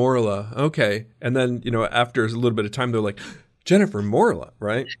 Jennifer Morla. Okay. And then, after a little bit of time, they're like, Jennifer Morla,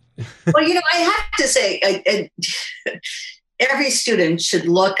 right? Well, I have to say, every student should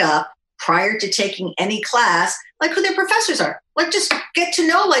look up prior to taking any class, like who their professors are. Like just get to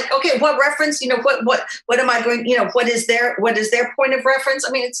know, like, okay, what reference, what am I going, what is their point of reference?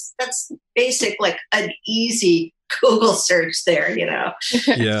 I mean, that's basic, like an easy Google search there, Yeah.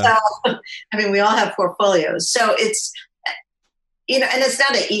 So, I mean, we all have portfolios. So it's, and it's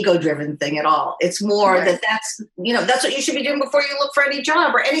not an ego-driven thing at all. It's more right. that's what you should be doing before you look for any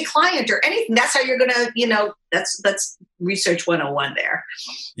job or any client or anything. That's how you're going to, that's research 101 there.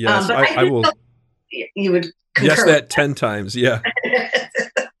 Yes, but I will. You would concur. Yes, that 10 times. Yeah.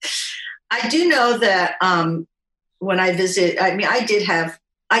 I do know that when I visit, I mean, I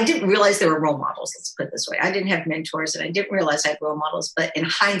didn't realize there were role models. Let's put it this way. I didn't have mentors and I didn't realize I had role models, but in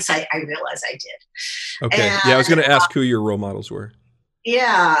hindsight, I realized I did. Okay. And, I was going to ask who your role models were.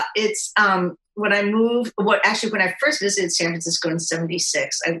 Yeah. It's when I moved, when I first visited San Francisco in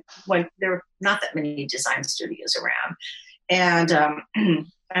 76, there were not that many design studios around. And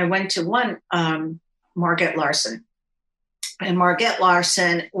I went to one, Margit Larsen. And Margit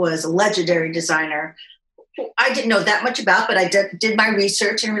Larsen was a legendary designer. I didn't know that much about, but I did my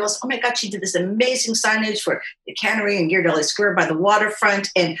research and realized, oh my God, she did this amazing signage for the Cannery and Ghirardelli Square by the waterfront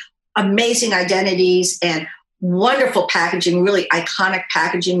and amazing identities and wonderful packaging, really iconic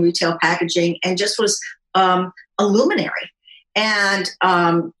packaging, retail packaging, and just was a luminary. And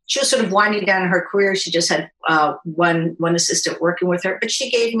she was sort of winding down in her career. She just had one assistant working with her, but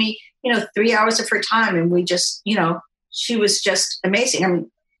she gave me, 3 hours of her time. And we just, she was just amazing. I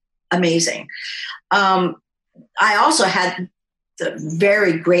mean, amazing. I also had the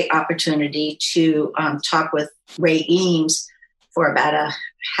very great opportunity to talk with Ray Eames for about a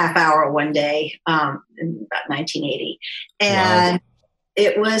half hour one day in about 1980. And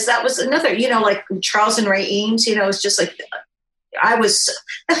wow. That was another, like Charles and Ray Eames, it's just like, that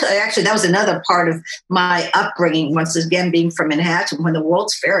was another part of my upbringing, once again, being from Manhattan. When the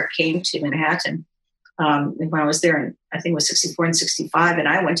World's Fair came to Manhattan, when I was there, I think it was 64 and 65, and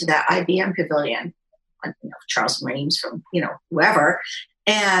I went to that IBM pavilion, Charles and Ray Eames from, whoever.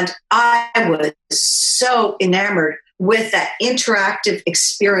 And I was so enamored with that interactive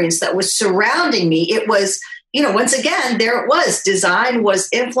experience that was surrounding me. It was, once again, there it was. Design was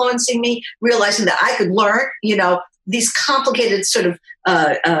influencing me, realizing that I could learn, these complicated sort of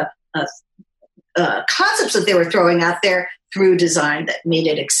concepts that they were throwing out there through design that made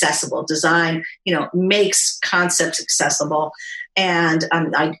it accessible. Design, makes concepts accessible. And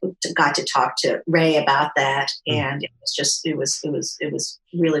I got to talk to Ray about that. And it was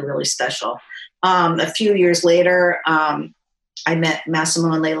really, really special. A few years later, I met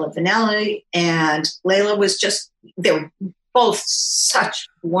Massimo and Leila Vanelli, and Leila was they were both such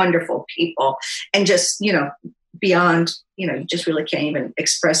wonderful people and just, beyond, you just really can't even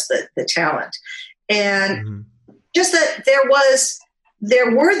express the talent. And just that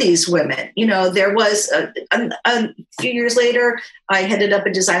there were these women, there was a few years later, I headed up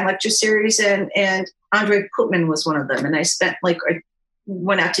a design lecture series and Andre Putman was one of them. And I spent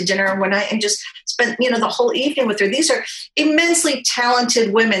went out to dinner one night and just spent, the whole evening with her. These are immensely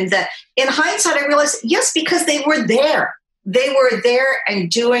talented women that in hindsight, I realized, yes, because they were there. They were there and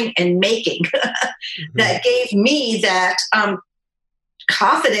doing and making that gave me that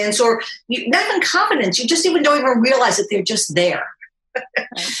confidence, or not even confidence. You just don't even realize that they're just there.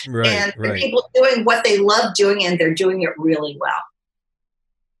 Right, and people doing what they love doing, and they're doing it really well.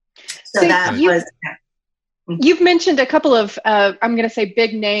 So that was. You've mentioned a couple of, I'm going to say,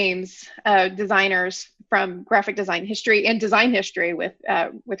 big names, designers from graphic design history and design history with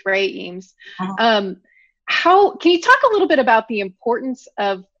Ray Eames. How can you talk a little bit about the importance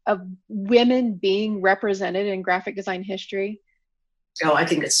of women being represented in graphic design history? Oh, I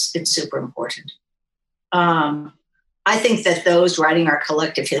think it's super important. I think that those writing our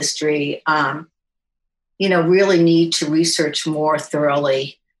collective history, really need to research more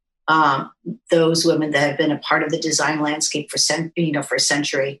thoroughly those women that have been a part of the design landscape for a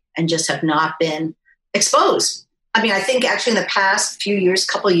century and just have not been exposed. I mean, I think actually in the past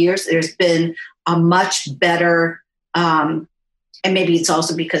couple of years, there's been a much better, and maybe it's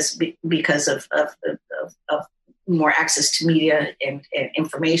also because of more access to media and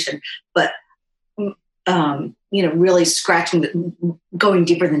information, but really going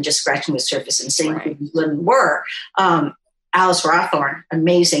deeper than just scratching the surface and seeing who these women were. Alice Rawthorne,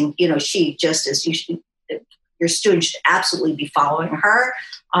 amazing. She just as your students should absolutely be following her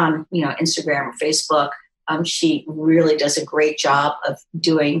on, Instagram or Facebook. She really does a great job of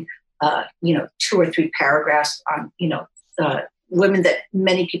doing, 2 or 3 paragraphs on, women that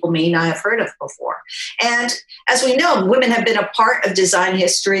many people may not have heard of before. And as we know, women have been a part of design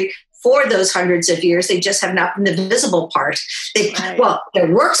history for those hundreds of years. They just have not been the visible part. Well,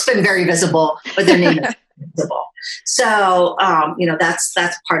 their work's been very visible, but their name is visible. So, that's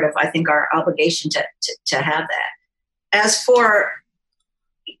part of, I think, our obligation to have that. As for,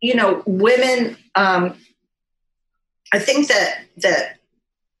 women, I think that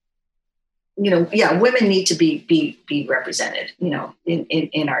women need to be represented,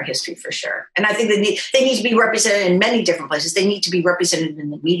 in our history for sure. And I think they need to be represented in many different places. They need to be represented in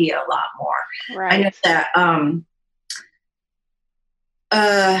the media a lot more. Right.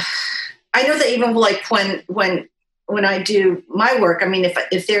 I know that even like when I do my work, I mean,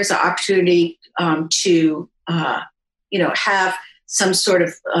 if there's an opportunity to have some sort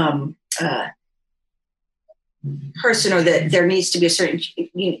of person, or that there needs to be a certain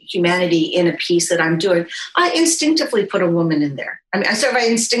humanity in a piece that I'm doing, I instinctively put a woman in there. I mean, I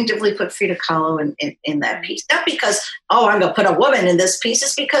instinctively put Frida Kahlo in that piece. Not because, I'm going to put a woman in this piece.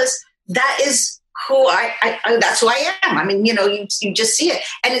 It's because that is who that's who I am. I mean, you just see it.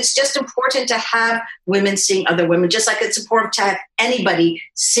 And it's just important to have women seeing other women, just like it's important to have anybody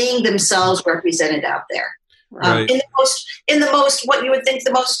seeing themselves represented out there. Right. In the most, what you would think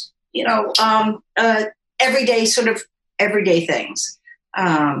the most, everyday things.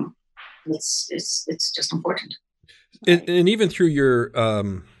 It's just important. And even through your,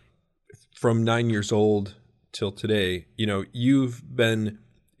 from 9 years old till today, you've been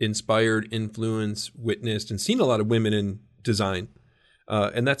inspired, influenced, witnessed, and seen a lot of women in design.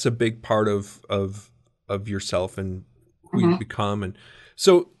 And that's a big part of yourself and who you've become. And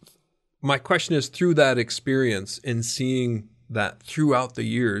so my question is, through that experience and seeing that throughout the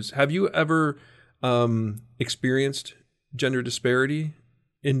years, have you ever experienced gender disparity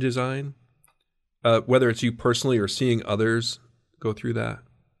in design, whether it's you personally or seeing others go through that?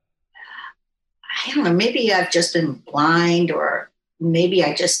 I don't know. Maybe I've just been blind, or maybe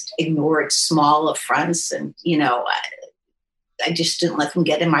I just ignored small affronts, and I just didn't let them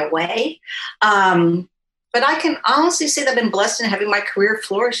get in my way. But I can honestly say that I've been blessed in having my career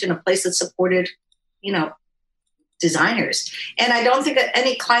flourish in a place that supported, designers. And I don't think that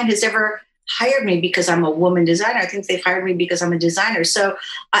any client has ever hired me because I'm a woman designer. I think they've hired me because I'm a designer. So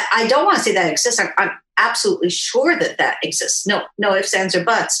I don't want to say that exists. I'm absolutely sure that exists. No ifs, ands, or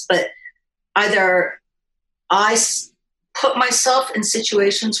buts. But either I put myself in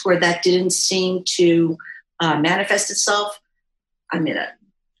situations where that didn't seem to manifest itself. I'm in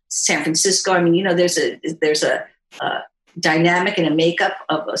San Francisco. I mean, there's a dynamic and a makeup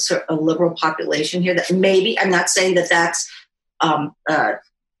of a liberal population here that maybe, I'm not saying that that's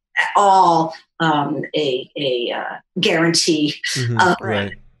all a guarantee of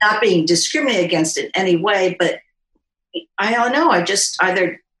not being discriminated against in any way, but I don't know. I just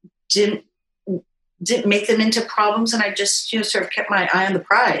either didn't make them into problems, and I just sort of kept my eye on the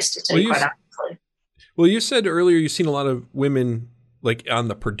prize, to tell you quite honestly. Well, you said earlier you've seen a lot of women like on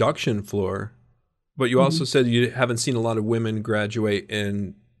the production floor, but you also said you haven't seen a lot of women graduate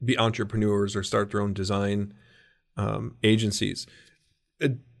and be entrepreneurs or start their own design agencies.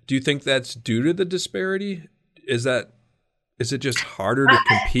 Do you think that's due to the disparity? Is it just harder to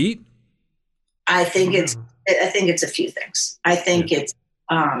compete? I think it's a few things. I think it's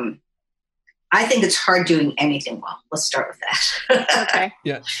hard doing anything well. Let's start with that. Okay.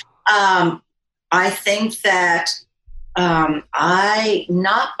 Yeah. I think that I,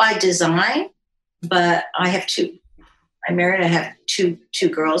 not by design, but I have two. I'm married. I have two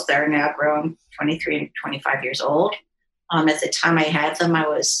girls that are now grown, 23 and 25 years old. At the time I had them, I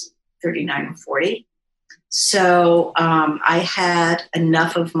was 39 and 40. So I had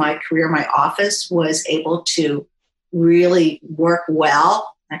enough of my career. My office was able to really work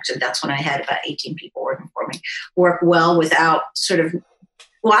well. Actually, that's when I had about 18 people working for me. Work well without sort of,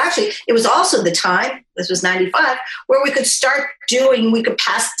 well, actually, it was also the time, this was 95, where we could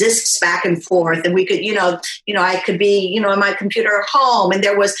pass discs back and forth, and we could, I could be, in my computer at home, and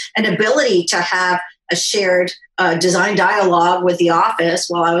there was an ability to have a shared design dialogue with the office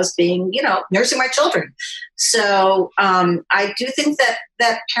while I was being, nursing my children. So I do think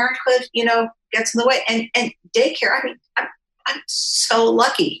that parenthood, gets in the way. And daycare, I mean, I'm so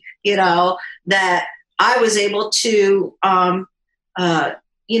lucky, that I was able to,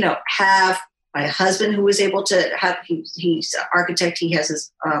 have my husband who was able to have, he's an architect. He has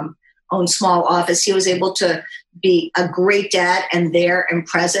his own small office. He was able to be a great dad and there and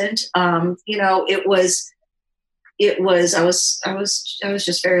present. It was I was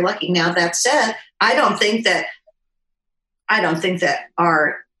just very lucky. Now that said, I don't think that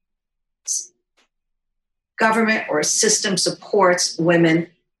our government or system supports women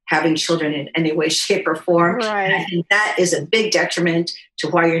having children in any way, shape, or form. Right. I think that is a big detriment to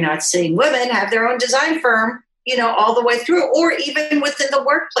why you're not seeing women have their own design firm, all the way through, or even within the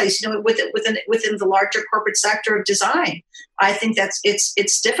workplace, within the larger corporate sector of design. I think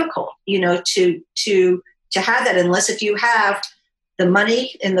it's difficult, to have that, unless if you have the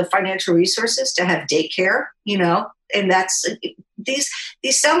money and the financial resources to have daycare, and that's these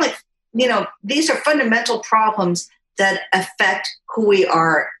sound like, these are fundamental problems that affect who we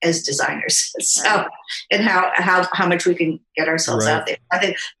are as designers. So, and how much we can get ourselves out there. I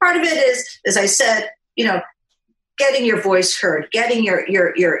think part of it is, as I said, getting your voice heard, getting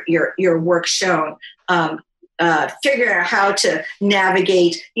your work shown, figuring out how to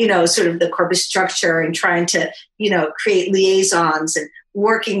navigate, sort of the corporate structure, and trying to, create liaisons and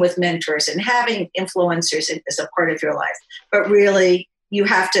working with mentors and having influencers as a part of your life. But really, you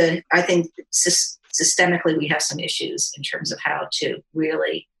have to, I think, systemically, we have some issues in terms of how to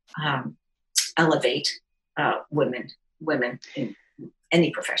really elevate women in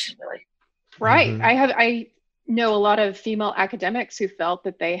any profession, really. Right. Mm-hmm. I know a lot of female academics who felt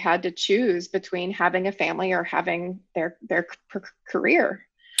that they had to choose between having a family or having their career.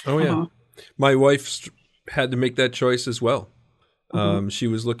 Oh yeah, my wife had to make that choice as well. She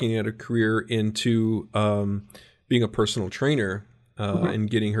was looking at a career into being a personal trainer. And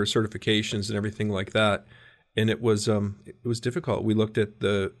getting her certifications and everything like that, and it was difficult. We looked at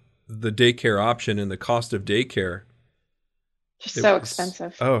the daycare option and the cost of daycare. So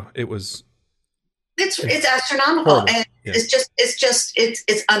expensive. Oh, it was. It's astronomical, horrible. And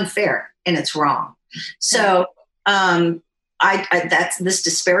it's unfair and it's wrong. So that's this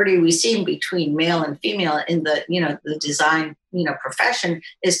disparity we see between male and female in the the design profession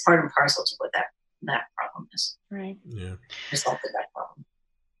is part and parcel to what that problem is. Right. Yeah. Result of that problem.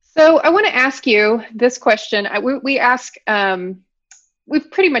 So I want to ask you this question. We ask,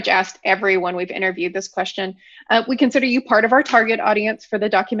 we've pretty much asked everyone we've interviewed this question. We consider you part of our target audience for the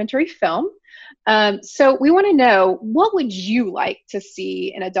documentary film. So we want to know, what would you like to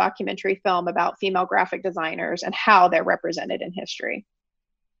see in a documentary film about female graphic designers and how they're represented in history?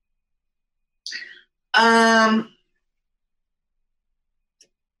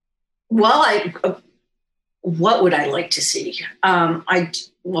 Well, what would I like to see?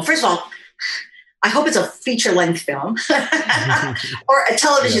 First of all, I hope it's a feature-length film or a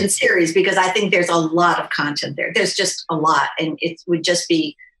television series, because I think there's a lot of content there. There's just a lot, and it would just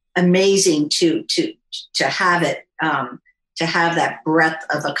be amazing to have it, to have that breadth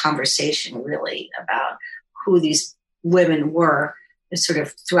of a conversation really about who these women were sort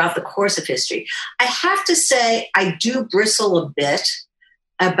of throughout the course of history. I have to say, I do bristle a bit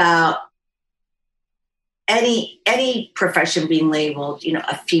about any profession being labeled,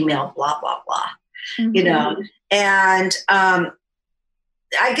 a female, blah, blah, blah, and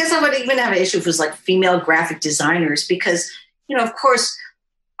I guess I would even have an issue if it was like female graphic designers, because, of course,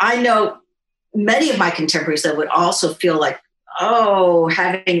 I know many of my contemporaries that would also feel like, oh,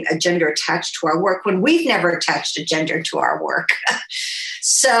 having a gender attached to our work when we've never attached a gender to our work.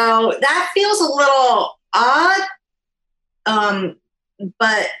 So that feels a little odd.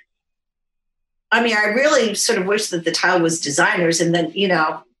 But I mean, I really sort of wish that the title was designers, and then,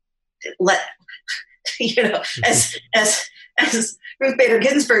 as Ruth Bader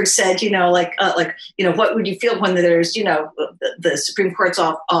Ginsburg said, what would you feel when there's, the Supreme Court's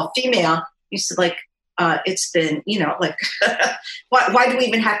all female? You said, it's been, why do we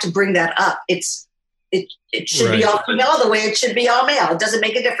even have to bring that up? It should be all female the way it should be all male. It doesn't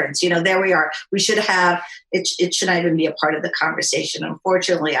make a difference. There we are. We should have, it should not even be a part of the conversation.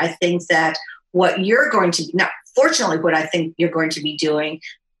 Unfortunately, I think that what I think you're going to be doing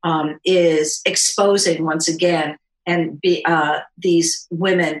is exposing once again and these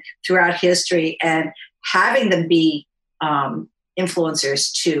women throughout history and having them be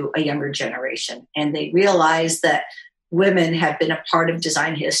influencers to a younger generation. And they realize that women have been a part of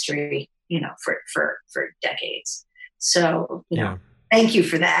design history, for decades. So, thank you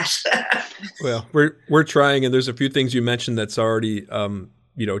for that. Well, we're trying, and there's a few things you mentioned that's already,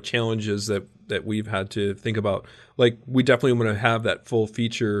 challenges that we've had to think about. Like, we definitely want to have that full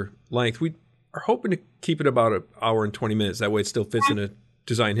feature length. We are hoping to keep it about an hour and 20 minutes. That way it still fits in a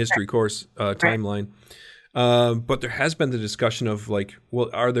design history course timeline. But there has been the discussion of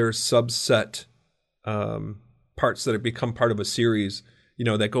are there subset parts that have become part of a series,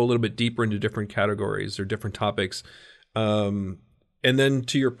 that go a little bit deeper into different categories or different topics. And then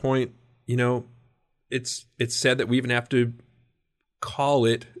to your point, it's sad that we even have to call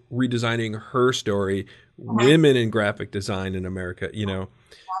it redesigning her story, women in graphic design in America,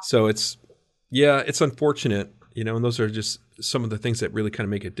 So it's unfortunate, and those are just some of the things that really kind of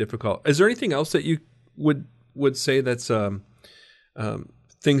make it difficult. Is there anything else that you would say that's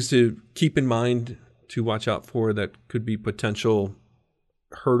things to keep in mind, to watch out for, that could be potential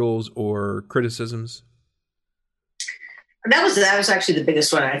hurdles or criticisms? That was actually the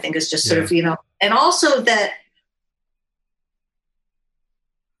biggest one, I think, is just sort of, and also that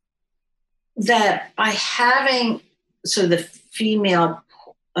by having sort of the female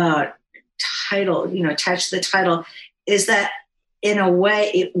title, attached to the title, is that in a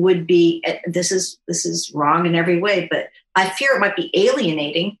way it would be, this is wrong in every way, but I fear it might be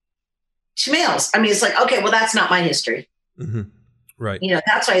alienating to males. I mean, it's like, okay, well, that's not my history. Mm-hmm. Right.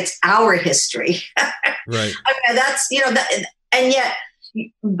 That's why it's our history. Right. I mean, that's, and yet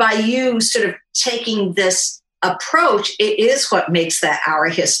by you sort of taking this approach, it is what makes that our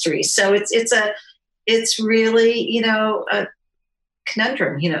history. So it's really, a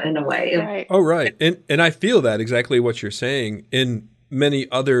conundrum, in a way. Right. Oh, right. And I feel that exactly what you're saying in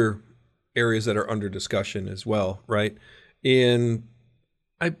many other areas that are under discussion as well. Right. And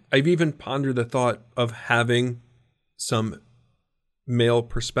I've even pondered the thought of having some male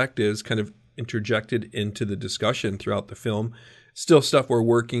perspectives kind of interjected into the discussion throughout the film. Still stuff we're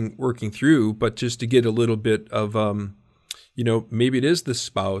working through, but just to get a little bit of, maybe it is the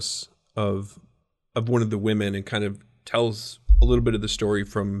spouse of one of the women and kind of tells a little bit of the story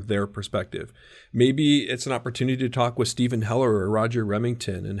from their perspective. Maybe it's an opportunity to talk with Stephen Heller or Roger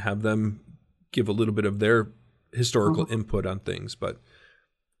Remington and have them give a little bit of their historical input on things, but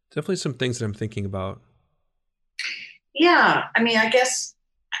definitely some things that I'm thinking about. Yeah. I mean, I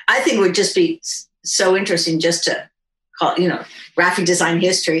think it would just be so interesting just to call, graphic design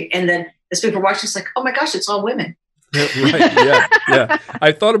history. And then as people watch, it's like, oh my gosh, it's all women. Right. Yeah.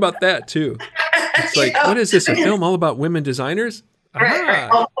 I thought about that too. It's like, what is this? A film all about women designers? Right.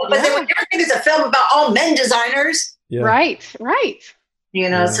 Oh, but then when you think it's a film about all men designers. Yeah. Right.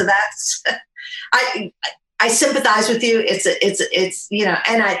 So that's, I sympathize with you. It's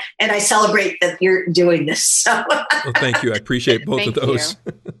and I celebrate that you're doing this. So. Well, thank you. I appreciate both of those.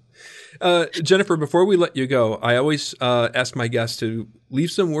 Jennifer, before we let you go, I always ask my guests to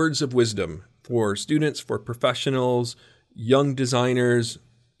leave some words of wisdom for students, for professionals, young designers,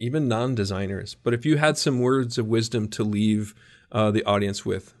 even non-designers. But if you had some words of wisdom to leave the audience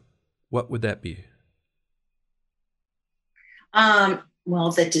with, what would that be?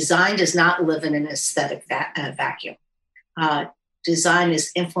 Well, that design does not live in an aesthetic vacuum. Design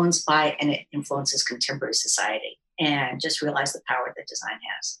is influenced by, and it influences contemporary society. And just realize the power that design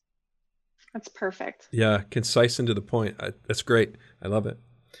has. That's perfect. Yeah, concise and to the point. That's great. I love it.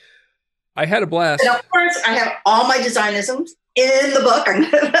 I had a blast. And of course, I have all my designisms in the book.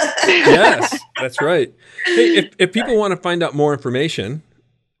 Yes, that's right. Hey, if people want to find out more information,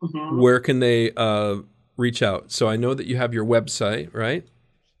 where can they reach out? So I know that you have your website, right?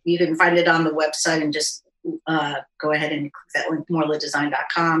 You can find it on the website and just go ahead and click that link,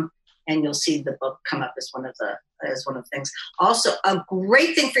 morladesign.com, and you'll see the book come up as one of the things. Also, a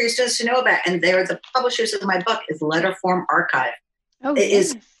great thing for your students to know about, and they're the publishers of my book, is Letterform Archive. Oh, it yes.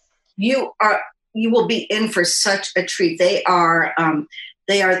 is. You will be in for such a treat. They are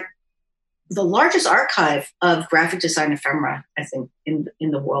the largest archive of graphic design ephemera, I think, in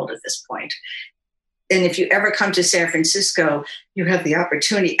the world at this point. And if you ever come to San Francisco, you have the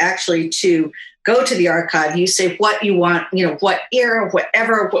opportunity actually to go to the archive. You say what you want, what era,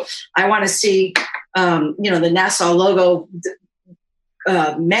 whatever. I want to see, the NASA logo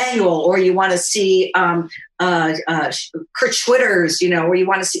manual, or you want to see Kurt Schwitter's, or you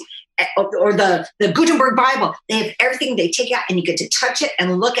want to see, or the Gutenberg Bible. They have everything. They take out, and you get to touch it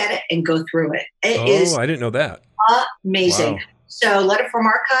and look at it and go through it. It is I didn't know that. Amazing. Wow. So Letterform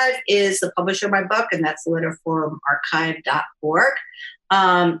Archive is the publisher of my book, and that's letterformarchive.org.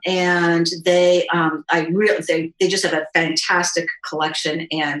 And they just have a fantastic collection,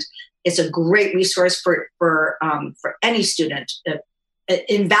 and it's a great resource for any student, an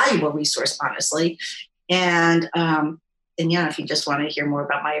invaluable resource, honestly. And yeah, if you just want to hear more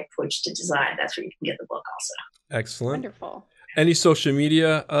about my approach to design, that's where you can get the book also. Excellent. Wonderful. Any social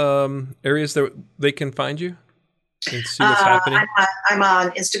media areas that they can find you and see what's happening? I'm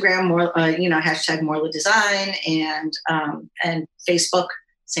on Instagram, hashtag #MorlaDesign, and Facebook,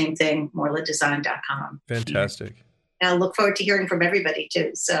 same thing, morladesign.com. Fantastic. And I look forward to hearing from everybody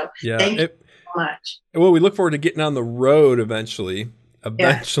too. So yeah, thank you so much. Well, we look forward to getting on the road eventually.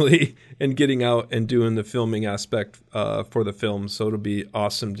 eventually and getting out and doing the filming aspect for the film. So it'll be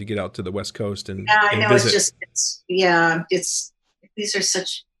awesome to get out to the West Coast and I know visit. These are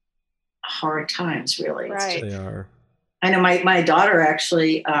such hard times, really. Right. They are. I know my daughter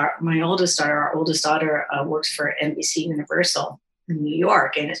actually, our oldest daughter works for NBC Universal in New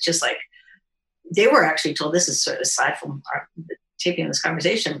York. And it's just like, they were actually told, this is sort of aside from the taping of this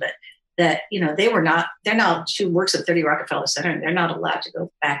conversation, but that, she works at 30 Rockefeller Center and they're not allowed to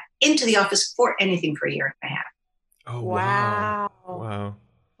go back into the office for anything for a year and a half. Oh,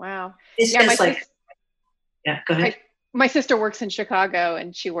 wow. It's just like, go ahead. My sister works in Chicago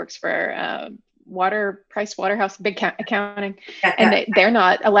and she works for Price Waterhouse, big accounting. And they're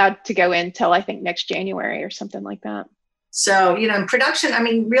not allowed to go in until I think next January or something like that. So, in production,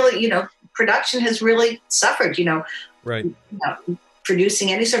 really, production has really suffered, Right.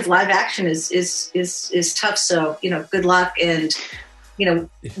 Producing any sort of live action is tough. So, good luck and,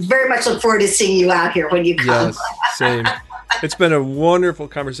 very much look forward to seeing you out here when you come. Yes, same. It's been a wonderful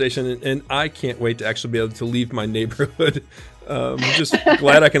conversation, and I can't wait to actually be able to leave my neighborhood. I'm just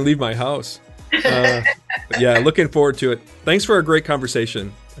glad I can leave my house. Looking forward to it. Thanks for a great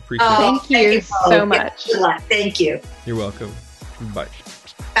conversation. I appreciate it. Thank you so much. Good luck. Thank you. You're welcome. Bye.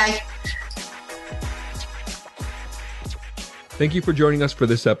 Bye. Thank you for joining us for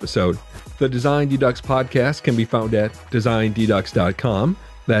this episode. The Design Dedux podcast can be found at designdedux.com.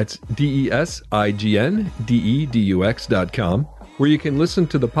 That's DESIGNDEDUX.com, where you can listen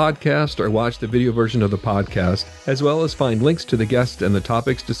to the podcast or watch the video version of the podcast, as well as find links to the guests and the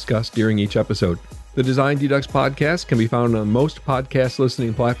topics discussed during each episode. The Design Dedux podcast can be found on most podcast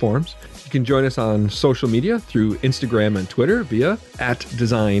listening platforms. You can join us on social media through Instagram and Twitter via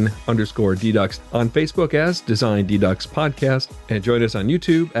 @design_dedux, on Facebook as Design Dedux Podcast, and join us on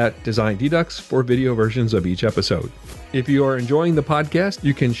YouTube at Design Dedux for video versions of each episode. If you are enjoying the podcast,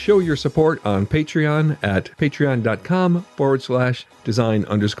 you can show your support on Patreon at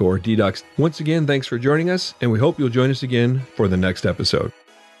patreon.com/design_dedux. Once again, thanks for joining us, and we hope you'll join us again for the next episode.